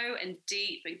slow and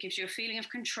deep and gives you a feeling of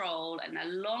control, and a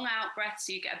long out breath,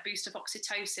 so you get a boost of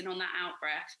oxytocin on that out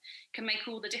breath, can make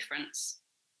all the difference.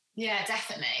 Yeah,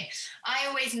 definitely. I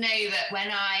always know that when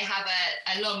I have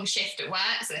a long shift at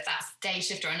work, so if that's day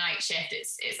shift or a night shift,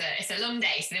 it's a long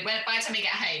day. So by the time I get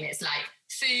home, it's like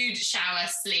food, shower,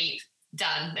 sleep,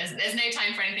 done. There's no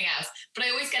time for anything else. But I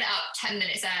always get up 10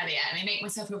 minutes earlier, and I make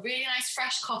myself a really nice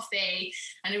fresh coffee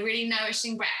and a really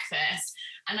nourishing breakfast.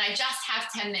 And I just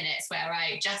have 10 minutes where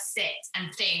I just sit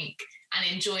and think and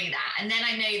enjoy that. And then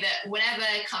I know that whatever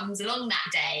comes along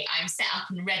that day, I'm set up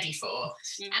and ready for.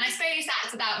 Mm-hmm. And I suppose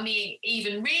that's about me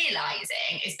even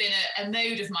realising it's been a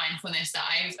mode of mindfulness that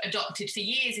I've adopted for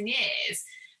years and years,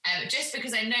 just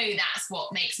because I know that's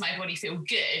what makes my body feel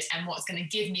good and what's going to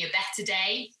give me a better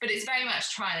day. But it's very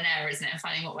much trial and error, isn't it? And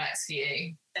finding what works for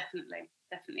you. Definitely.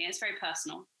 It's very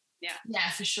personal. Yeah,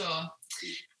 for sure. Mm-hmm.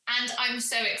 And I'm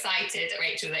so excited,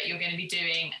 Rachel, that you're going to be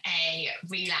doing a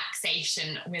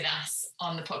relaxation with us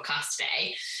on the podcast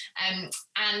today.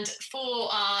 And for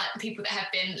our people that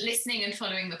have been listening and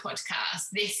following the podcast,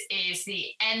 this is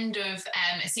the end of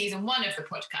season 1 of the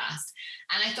podcast.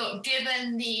 And I thought,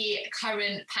 given the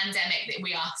current pandemic that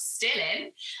we are still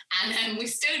in, and we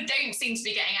still don't seem to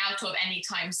be getting out of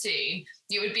anytime soon,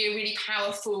 it would be a really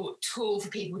powerful tool for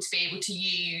people to be able to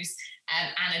use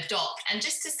and adopt, and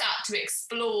just to start to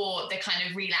explore the kind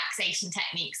of relaxation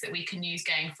techniques that we can use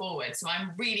going forward. So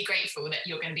I'm really grateful that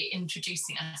you're going to be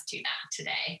introducing us to that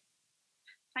today.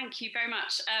 Thank you very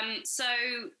much. So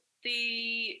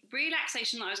the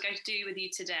relaxation that I was going to do with you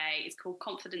today is called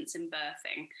Confidence in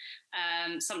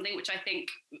Birthing, something which I think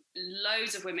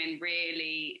loads of women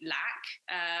really lack.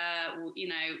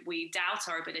 We doubt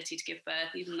our ability to give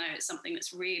birth, even though it's something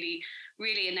that's really,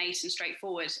 really innate and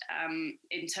straightforward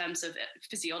in terms of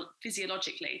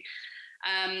physiologically.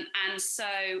 And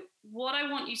so what I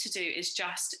want you to do is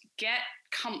just get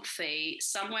comfy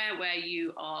somewhere where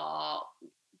you are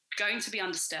going to be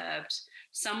undisturbed,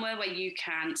 somewhere where you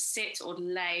can sit or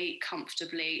lay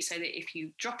comfortably, so that if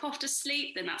you drop off to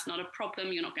sleep, then that's not a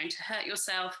problem. You're not going to hurt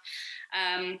yourself.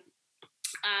 And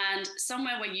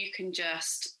somewhere where you can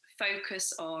just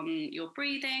focus on your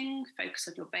breathing, focus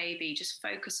on your baby, just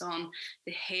focus on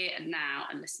the here and now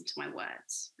and listen to my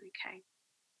words. Okay.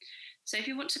 So if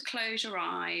you want to close your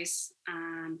eyes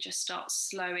and just start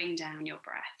slowing down your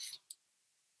breath.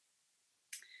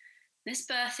 This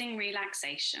birthing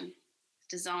relaxation is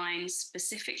designed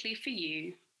specifically for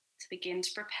you to begin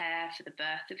to prepare for the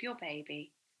birth of your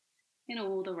baby in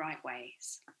all the right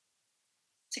ways.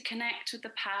 To connect with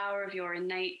the power of your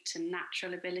innate and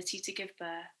natural ability to give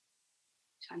birth,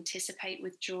 to anticipate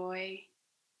with joy,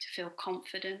 to feel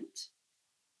confident,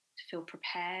 to feel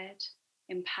prepared,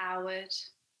 empowered,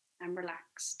 and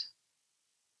relaxed.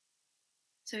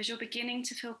 So as you're beginning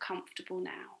to feel comfortable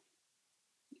now,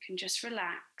 you can just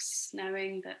relax,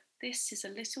 knowing that this is a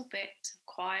little bit of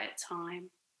quiet time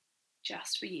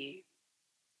just for you.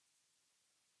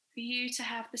 For you to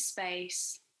have the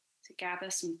space to gather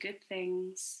some good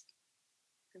things,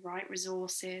 the right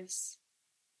resources,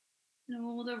 and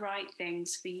all the right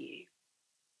things for you.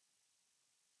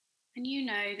 And you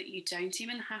know that you don't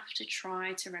even have to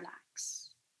try to relax.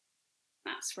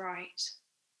 That's right.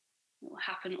 It will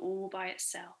happen all by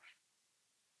itself.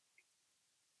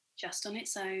 Just on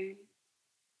its own,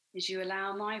 as you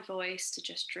allow my voice to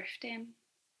just drift in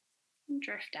and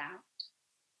drift out,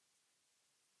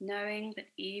 knowing that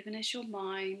even as your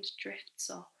mind drifts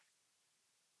off,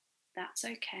 that's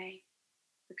okay,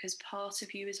 because part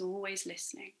of you is always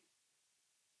listening.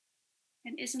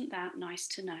 And isn't that nice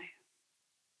to know?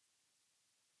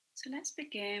 So let's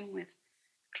begin with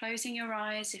closing your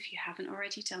eyes if you haven't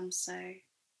already done so.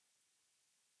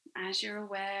 As you're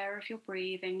aware of your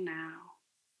breathing now,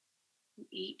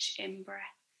 each in-breath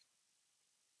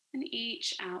and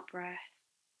each out-breath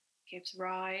gives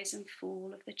rise and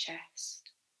fall of the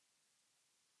chest.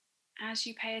 As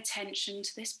you pay attention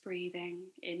to this breathing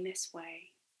in this way,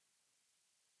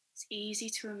 it's easy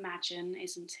to imagine,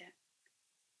 isn't it,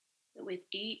 that with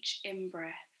each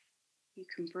in-breath you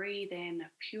can breathe in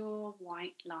a pure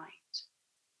white light.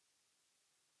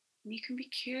 And you can be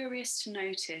curious to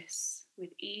notice with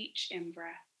each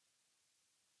in-breath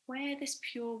where this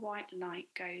pure white light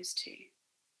goes to,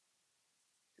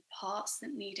 the parts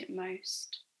that need it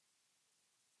most,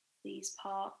 these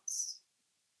parts,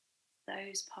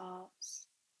 those parts,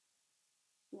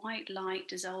 white light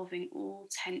dissolving all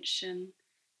tension,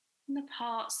 and the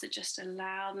parts that just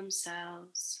allow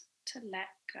themselves to let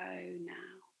go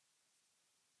now.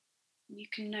 And you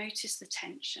can notice the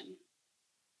tension,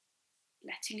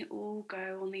 letting it all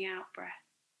go on the out-breath,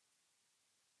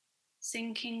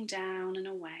 sinking down and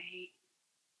away.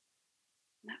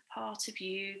 And that part of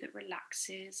you that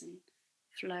relaxes and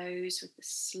flows with the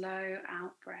slow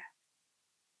out-breath,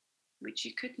 which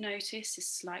you could notice is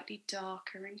slightly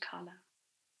darker in colour,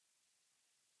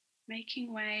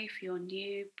 making way for your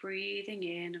new breathing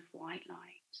in of white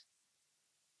light.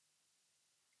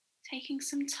 Taking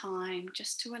some time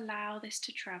just to allow this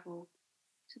to travel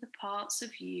to the parts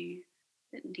of you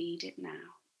that need it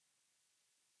now.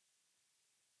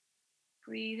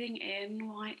 Breathing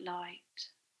in white light,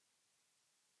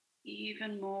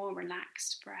 even more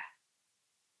relaxed breath.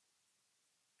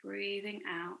 Breathing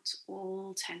out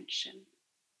all tension.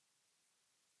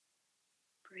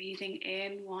 Breathing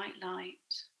in white light,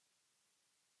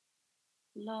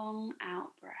 long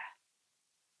out breath.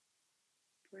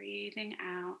 Breathing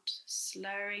out,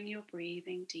 slowing your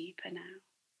breathing deeper now.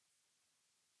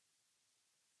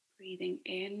 Breathing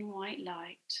in white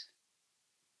light.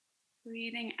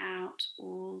 Breathing out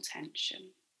all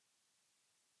tension.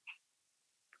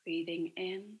 Breathing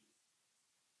in,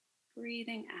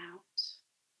 breathing out,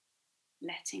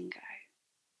 letting go.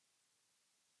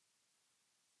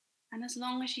 And as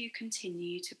long as you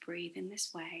continue to breathe in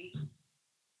this way,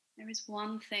 there is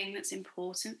one thing that's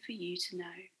important for you to know.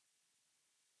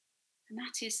 And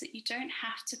that is that you don't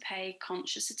have to pay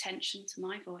conscious attention to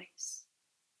my voice,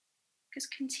 because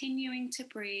continuing to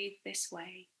breathe this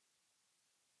way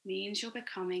means you're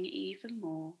becoming even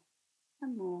more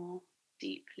and more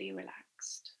deeply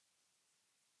relaxed.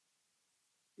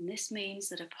 And this means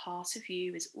that a part of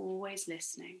you is always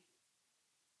listening.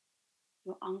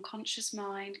 Your unconscious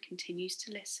mind continues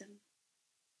to listen.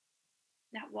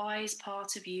 That wise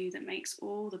part of you that makes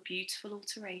all the beautiful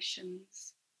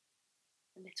alterations,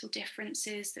 the little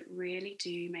differences that really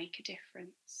do make a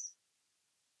difference.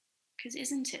 Because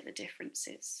isn't it the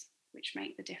differences which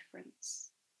make the difference?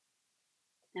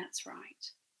 That's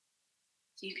right.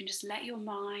 So you can just let your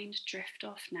mind drift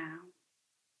off now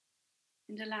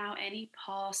and allow any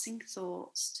passing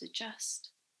thoughts to just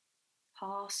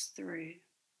pass through,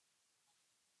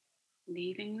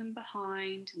 leaving them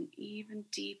behind an even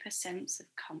deeper sense of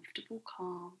comfortable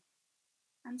calm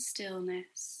and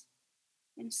stillness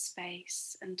in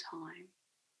space and time.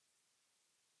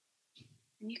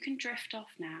 And you can drift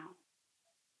off now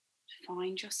to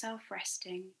find yourself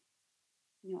resting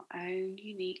in your own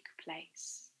unique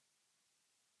place,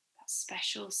 that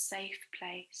special, safe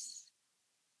place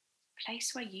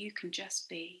where you can just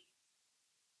be.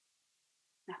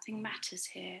 Nothing matters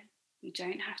here. You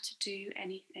don't have to do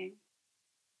anything.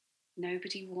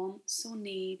 Nobody wants or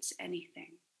needs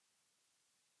anything.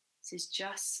 This is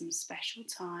just some special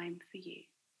time for you.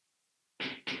 And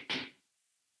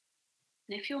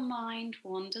if your mind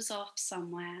wanders off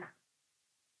somewhere,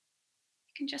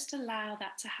 you can just allow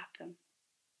that to happen,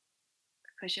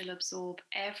 because you'll absorb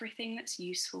everything that's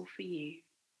useful for you.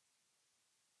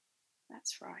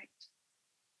 That's right.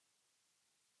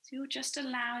 So you'll just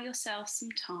allow yourself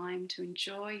some time to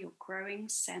enjoy your growing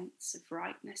sense of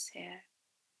rightness here.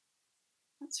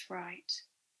 That's right.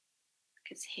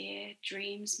 Because here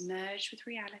dreams merge with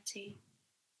reality.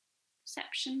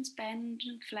 Perceptions bend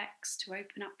and flex to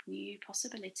open up new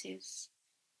possibilities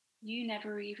you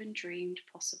never even dreamed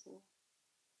possible,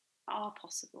 are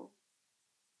possible.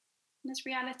 And as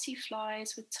reality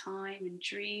flies with time and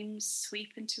dreams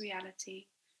sweep into reality,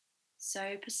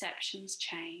 so perceptions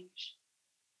change.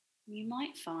 You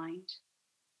might find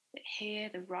that here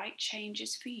the right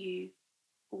changes for you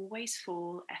always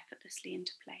fall effortlessly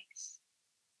into place.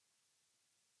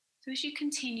 So as you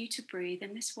continue to breathe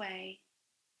in this way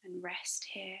and rest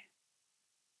here,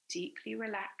 deeply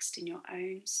relaxed in your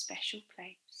own special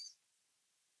place,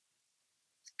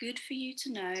 it's good for you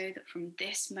to know that from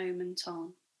this moment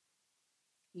on,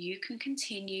 you can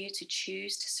continue to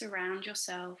choose to surround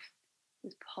yourself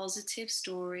with positive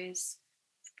stories,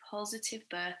 positive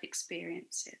birth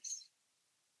experiences,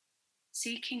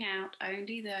 seeking out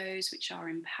only those which are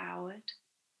empowered,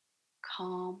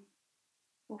 calm,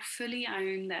 or fully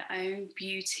own their own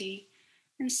beauty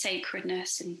and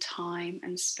sacredness in time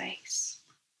and space.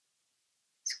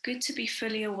 It's good to be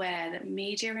fully aware that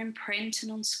media in print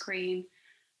and on screen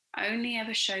only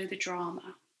ever show the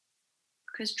drama,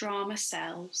 because drama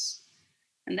sells,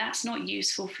 and that's not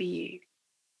useful for you.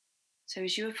 So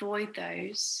as you avoid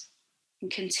those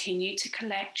and continue to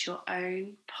collect your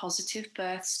own positive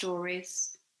birth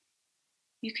stories,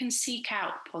 you can seek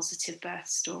out positive birth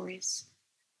stories,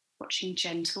 watching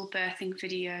gentle birthing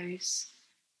videos,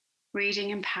 reading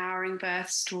empowering birth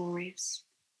stories,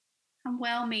 and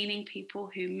well-meaning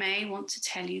people who may want to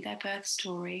tell you their birth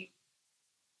story.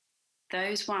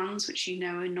 Those ones which you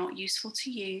know are not useful to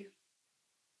you.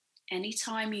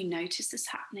 Anytime you notice this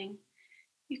happening,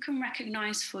 you can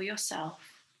recognize for yourself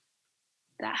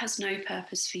that has no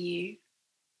purpose for you.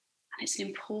 And it's an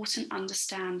important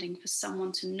understanding for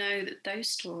someone to know that those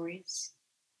stories,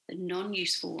 the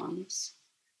non-useful ones,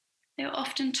 they are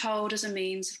often told as a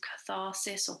means of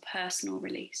catharsis or personal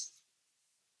release.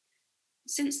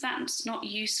 Since that's not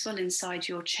useful inside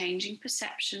your changing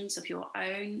perceptions of your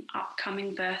own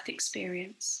upcoming birth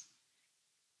experience,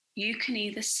 you can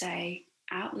either say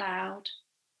out loud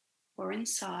or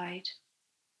inside,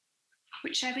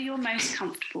 whichever you're most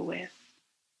comfortable with,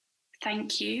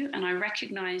 "Thank you, and I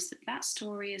recognise that that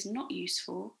story is not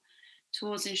useful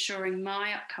towards ensuring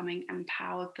my upcoming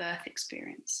empowered birth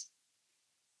experience."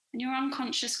 And your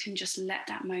unconscious can just let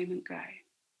that moment go,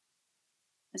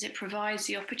 as it provides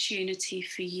the opportunity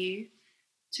for you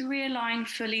to realign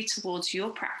fully towards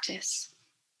your practice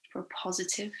for a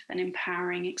positive and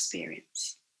empowering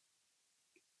experience,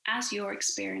 as you're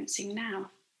experiencing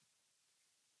now.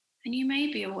 And you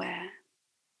may be aware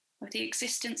of the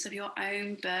existence of your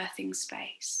own birthing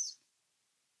space,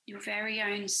 your very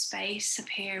own space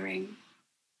appearing,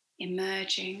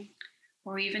 emerging,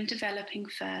 or even developing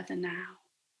further now.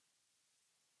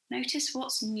 Notice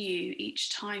what's new each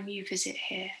time you visit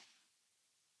here,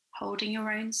 holding your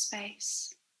own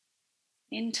space,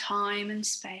 in time and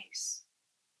space,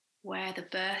 where the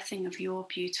birthing of your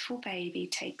beautiful baby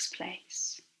takes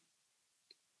place.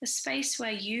 A space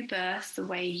where you birth the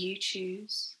way you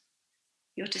choose.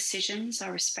 Your decisions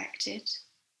are respected.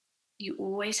 You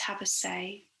always have a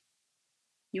say.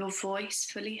 Your voice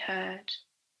fully heard,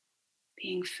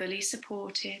 being fully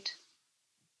supported,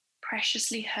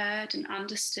 preciously heard and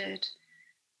understood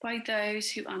by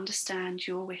those who understand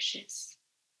your wishes,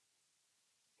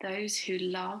 those who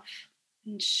love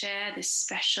and share this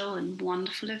special and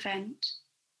wonderful event.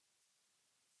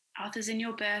 Others in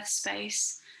your birth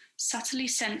space subtly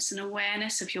sense an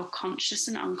awareness of your conscious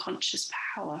and unconscious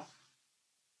power.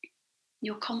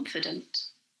 You're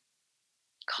confident.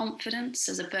 Confidence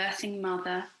as a birthing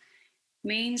mother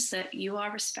means that you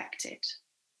are respected.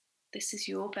 This is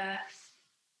your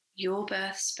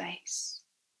birth space.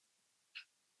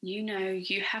 You know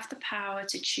you have the power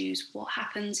to choose what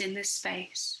happens in this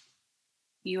space.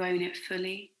 You own it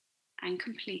fully and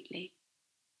completely.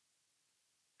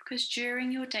 Because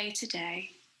during your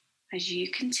day-to-day, as you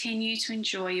continue to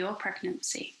enjoy your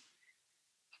pregnancy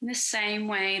in the same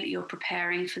way that you're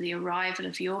preparing for the arrival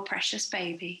of your precious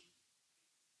baby.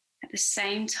 At the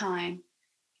same time,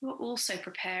 you are also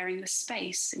preparing the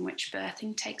space in which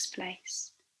birthing takes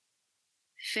place,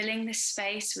 filling this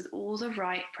space with all the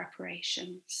right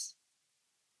preparations,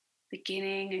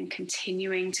 beginning and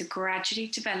continuing to gradually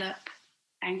develop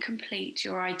and complete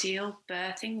your ideal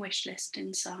birthing wish list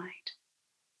inside,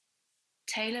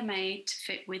 tailor-made to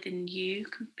fit within you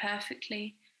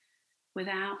perfectly,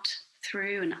 without,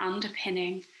 through and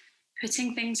underpinning,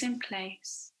 putting things in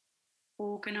place,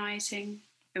 organizing,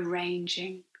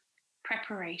 arranging,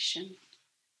 preparation,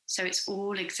 so it's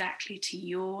all exactly to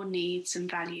your needs and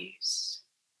values.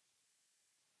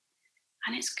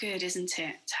 And it's good, isn't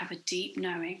it, to have a deep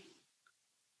knowing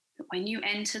that when you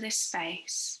enter this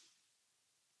space,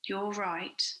 you're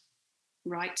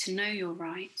right to know your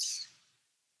rights.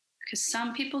 Because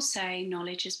some people say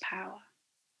knowledge is power.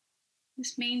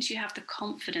 This means you have the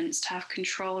confidence to have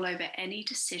control over any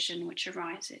decision which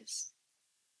arises.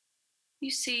 You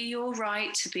see, you're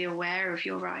right to be aware of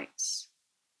your rights.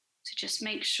 So just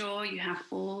make sure you have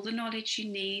all the knowledge you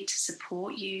need to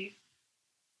support you,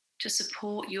 to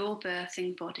support your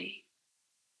birthing body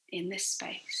in this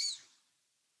space.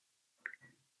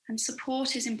 And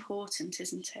support is important,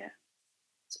 isn't it?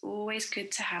 It's always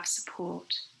good to have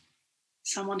support.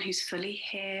 Someone who's fully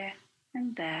here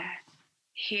and there,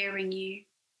 hearing you.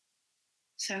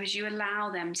 So as you allow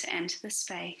them to enter the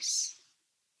space,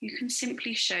 you can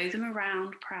simply show them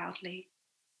around proudly.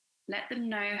 Let them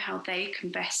know how they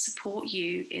can best support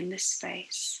you in this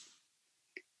space.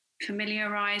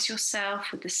 Familiarize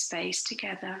yourself with the space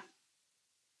together,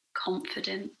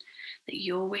 confident that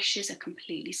your wishes are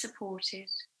completely supported,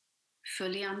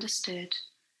 fully understood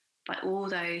by all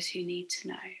those who need to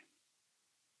know.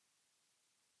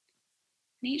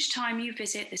 And each time you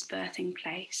visit this birthing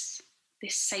place,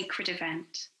 this sacred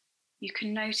event, you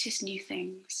can notice new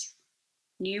things,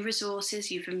 new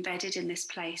resources you've embedded in this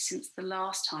place since the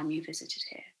last time you visited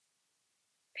here.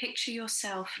 Picture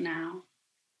yourself now,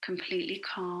 completely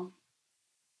calm,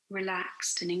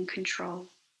 relaxed and in control,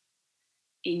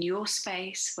 in your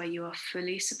space where you are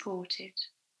fully supported.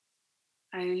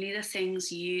 Only the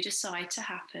things you decide to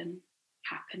happen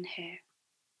here.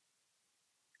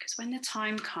 Because when the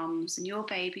time comes and your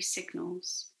baby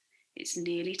signals it's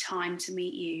nearly time to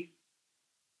meet you,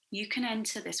 you can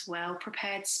enter this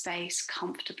well-prepared space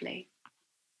comfortably,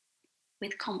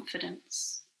 with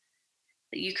confidence,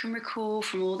 that you can recall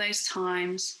from all those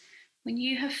times when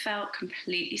you have felt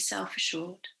completely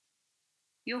self-assured.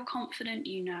 You're confident,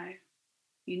 you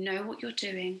know what you're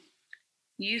doing.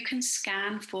 You can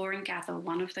scan for and gather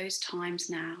one of those times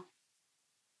now,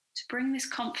 to bring this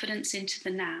confidence into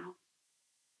the now,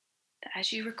 that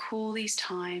as you recall these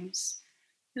times,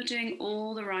 you're doing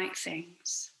all the right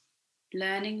things,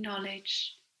 learning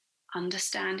knowledge,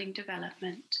 understanding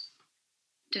development,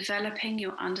 developing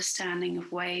your understanding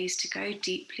of ways to go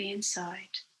deeply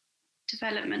inside,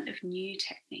 development of new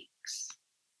techniques.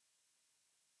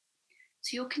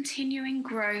 So your continuing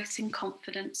growth in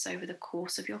confidence over the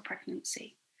course of your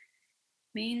pregnancy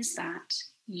means that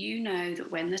you know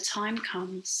that when the time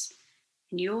comes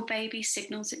and your baby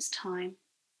signals its time,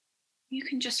 you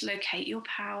can just locate your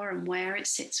power and where it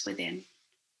sits within.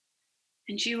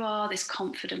 And you are this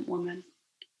confident woman.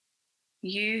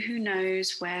 You who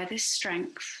knows where this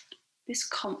strength, this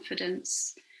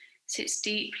confidence sits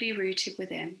deeply rooted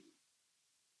within.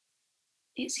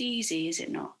 It's easy, is it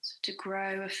not, to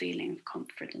grow a feeling of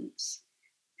confidence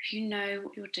if you know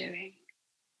what you're doing.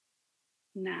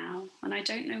 Now, and I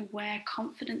don't know where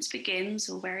confidence begins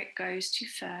or where it goes to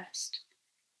first.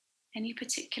 Any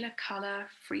particular colour,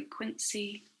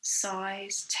 frequency,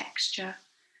 size, texture,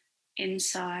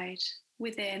 inside,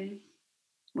 within,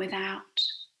 without,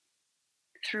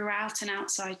 throughout and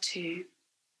outside too.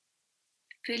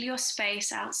 Fill your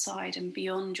space outside and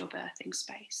beyond your birthing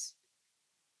space.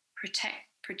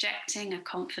 Projecting a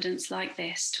confidence like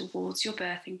this towards your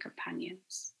birthing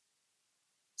companions.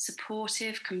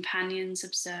 Supportive companions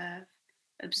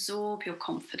absorb your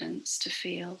confidence to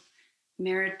feel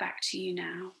mirrored back to you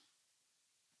now.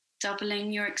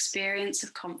 Doubling your experience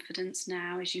of confidence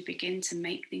now as you begin to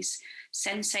make these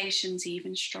sensations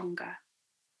even stronger,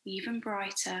 even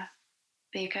brighter,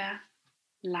 bigger,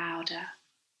 louder.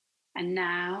 And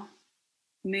now,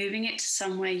 moving it to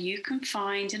somewhere you can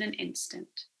find in an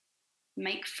instant.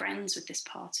 Make friends with this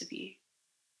part of you.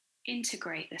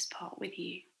 Integrate this part with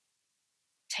you.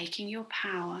 Taking your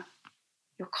power,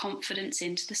 your confidence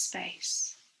into the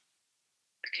space.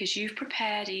 Because you've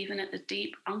prepared even at the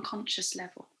deep unconscious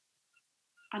level,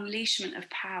 unleashment of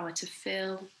power to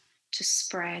fill to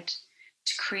spread,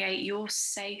 to create your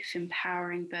safe,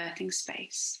 empowering birthing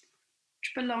space,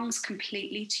 which belongs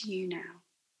completely to you now.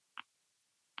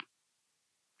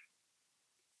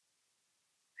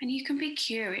 And you can be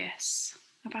curious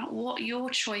about what your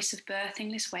choice of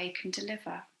birthing this way can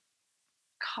deliver.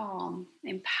 Calm,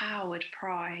 empowered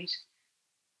pride,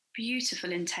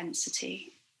 beautiful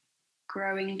intensity,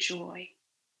 growing joy,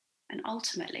 and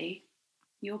ultimately,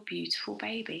 your beautiful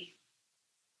baby.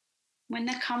 When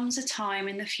there comes a time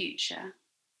in the future,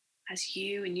 as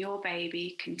you and your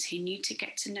baby continue to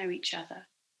get to know each other,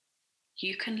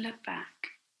 you can look back,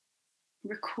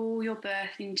 recall your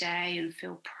birthing day and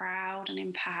feel proud and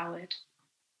empowered.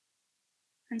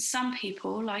 And some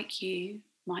people, like you,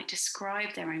 might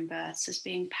describe their own births as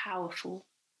being powerful,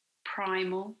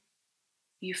 primal,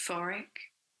 euphoric,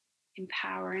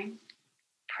 empowering,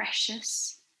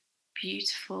 precious,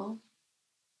 beautiful.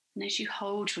 And as you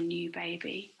hold your new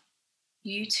baby,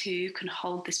 you too can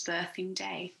hold this birthing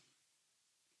day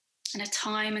in a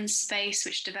time and space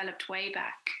which developed way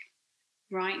back,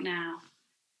 right now,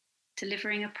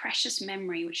 delivering a precious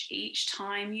memory which each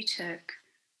time you took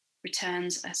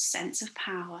returns a sense of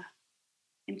power,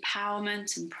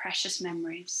 empowerment and precious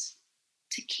memories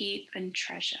to keep and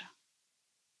treasure.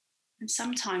 And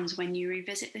sometimes when you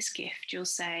revisit this gift, you'll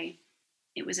say,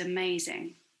 it was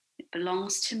amazing, it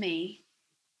belongs to me,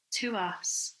 to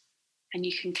us, and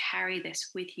you can carry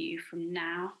this with you from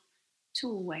now to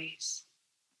always.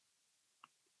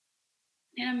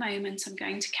 In a moment, I'm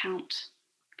going to count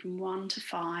from 1 to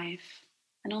 5,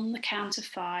 and on the count of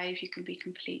 5, you can be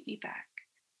completely back.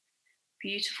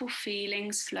 Beautiful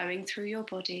feelings flowing through your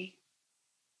body,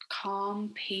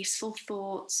 calm, peaceful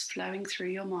thoughts flowing through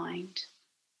your mind,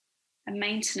 a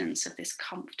maintenance of this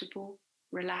comfortable,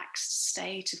 relaxed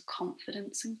state of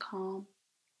confidence and calm,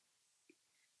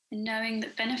 and knowing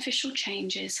that beneficial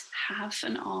changes have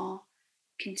and are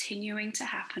continuing to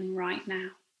happen right now.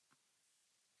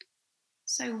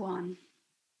 So 1,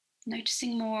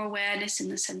 noticing more awareness in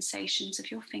the sensations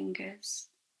of your fingers.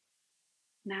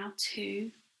 Now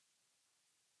 2,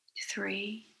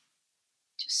 3,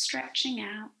 just stretching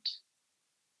out.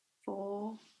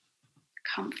 4,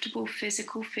 comfortable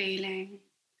physical feeling.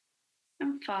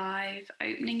 And 5,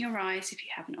 opening your eyes if you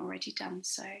haven't already done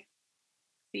so.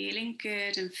 Feeling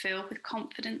good and filled with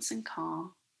confidence and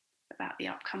calm about the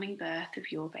upcoming birth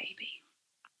of your baby.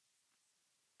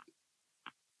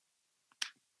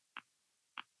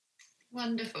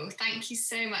 Wonderful. Thank you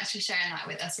so much for sharing that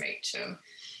with us, Rachel.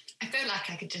 I feel like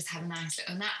I could just have a nice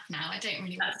little nap now. I don't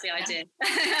really That's the idea.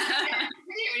 I don't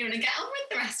really want to get on with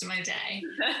the rest of my day.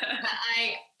 But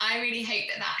I really hope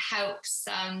that helps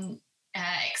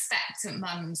expectant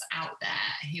mums out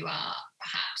there who are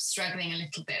perhaps struggling a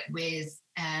little bit with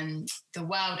the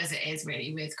world as it is,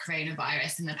 really, with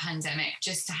coronavirus and the pandemic,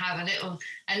 just to have a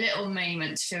little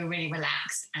moment to feel really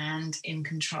relaxed and in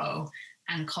control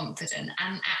and confident,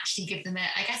 and actually give them a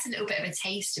little bit of a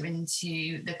taster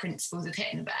into the principles of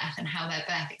hypnobirth and how their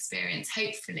birth experience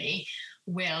hopefully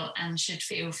will and should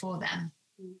feel for them.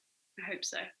 I hope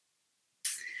so.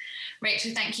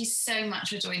 Rachel, thank you so much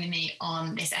for joining me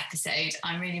on this episode.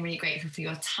 I'm really, really grateful for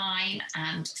your time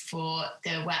and for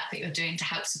the work that you're doing to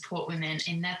help support women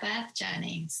in their birth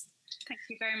journeys. Thank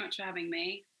you very much for having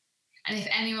me. And if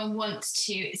anyone wants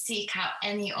to seek out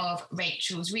any of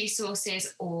Rachel's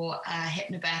resources or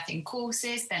hypnobirthing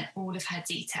courses, then all of her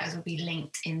details will be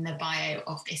linked in the bio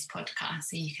of this podcast.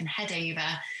 So you can head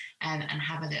over and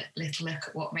have a little look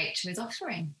at what Rachel is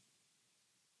offering.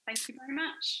 Thank you very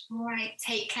much. All right,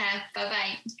 take care.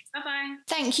 Bye-bye. Bye-bye.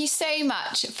 Thank you so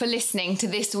much for listening to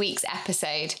this week's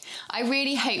episode. I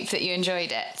really hope that you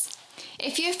enjoyed it.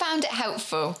 If you found it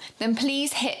helpful, then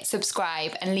please hit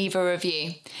subscribe and leave a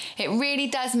review. It really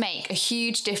does make a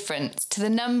huge difference to the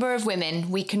number of women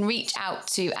we can reach out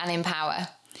to and empower.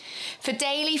 For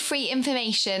daily free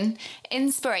information,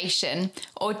 inspiration,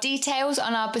 or details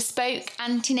on our bespoke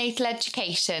antenatal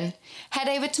education, head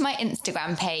over to my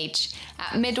Instagram page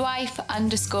at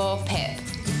midwife_Pip.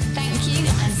 Thank you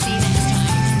and see you next time.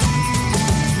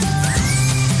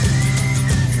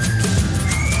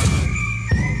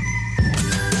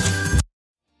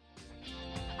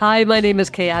 Hi, my name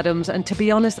is Kay Adams, and to be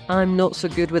honest, I'm not so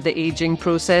good with the ageing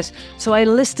process, so I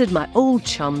enlisted my old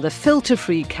chum, the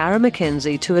filter-free Cara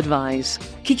McKenzie, to advise.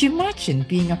 Could you imagine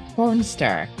being a porn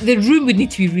star? The room would need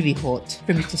to be really hot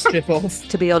for me to strip off.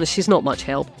 To be honest, she's not much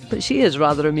help, but she is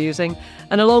rather amusing.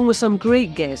 And along with some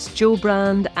great guests, Jo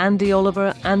Brand, Andy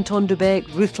Oliver, Anton Dubek,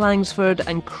 Ruth Langsford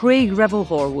and Craig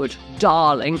Revel-Horwood,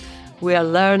 darling, we are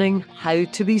learning how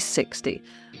to be 60.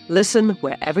 Listen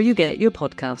wherever you get your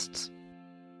podcasts.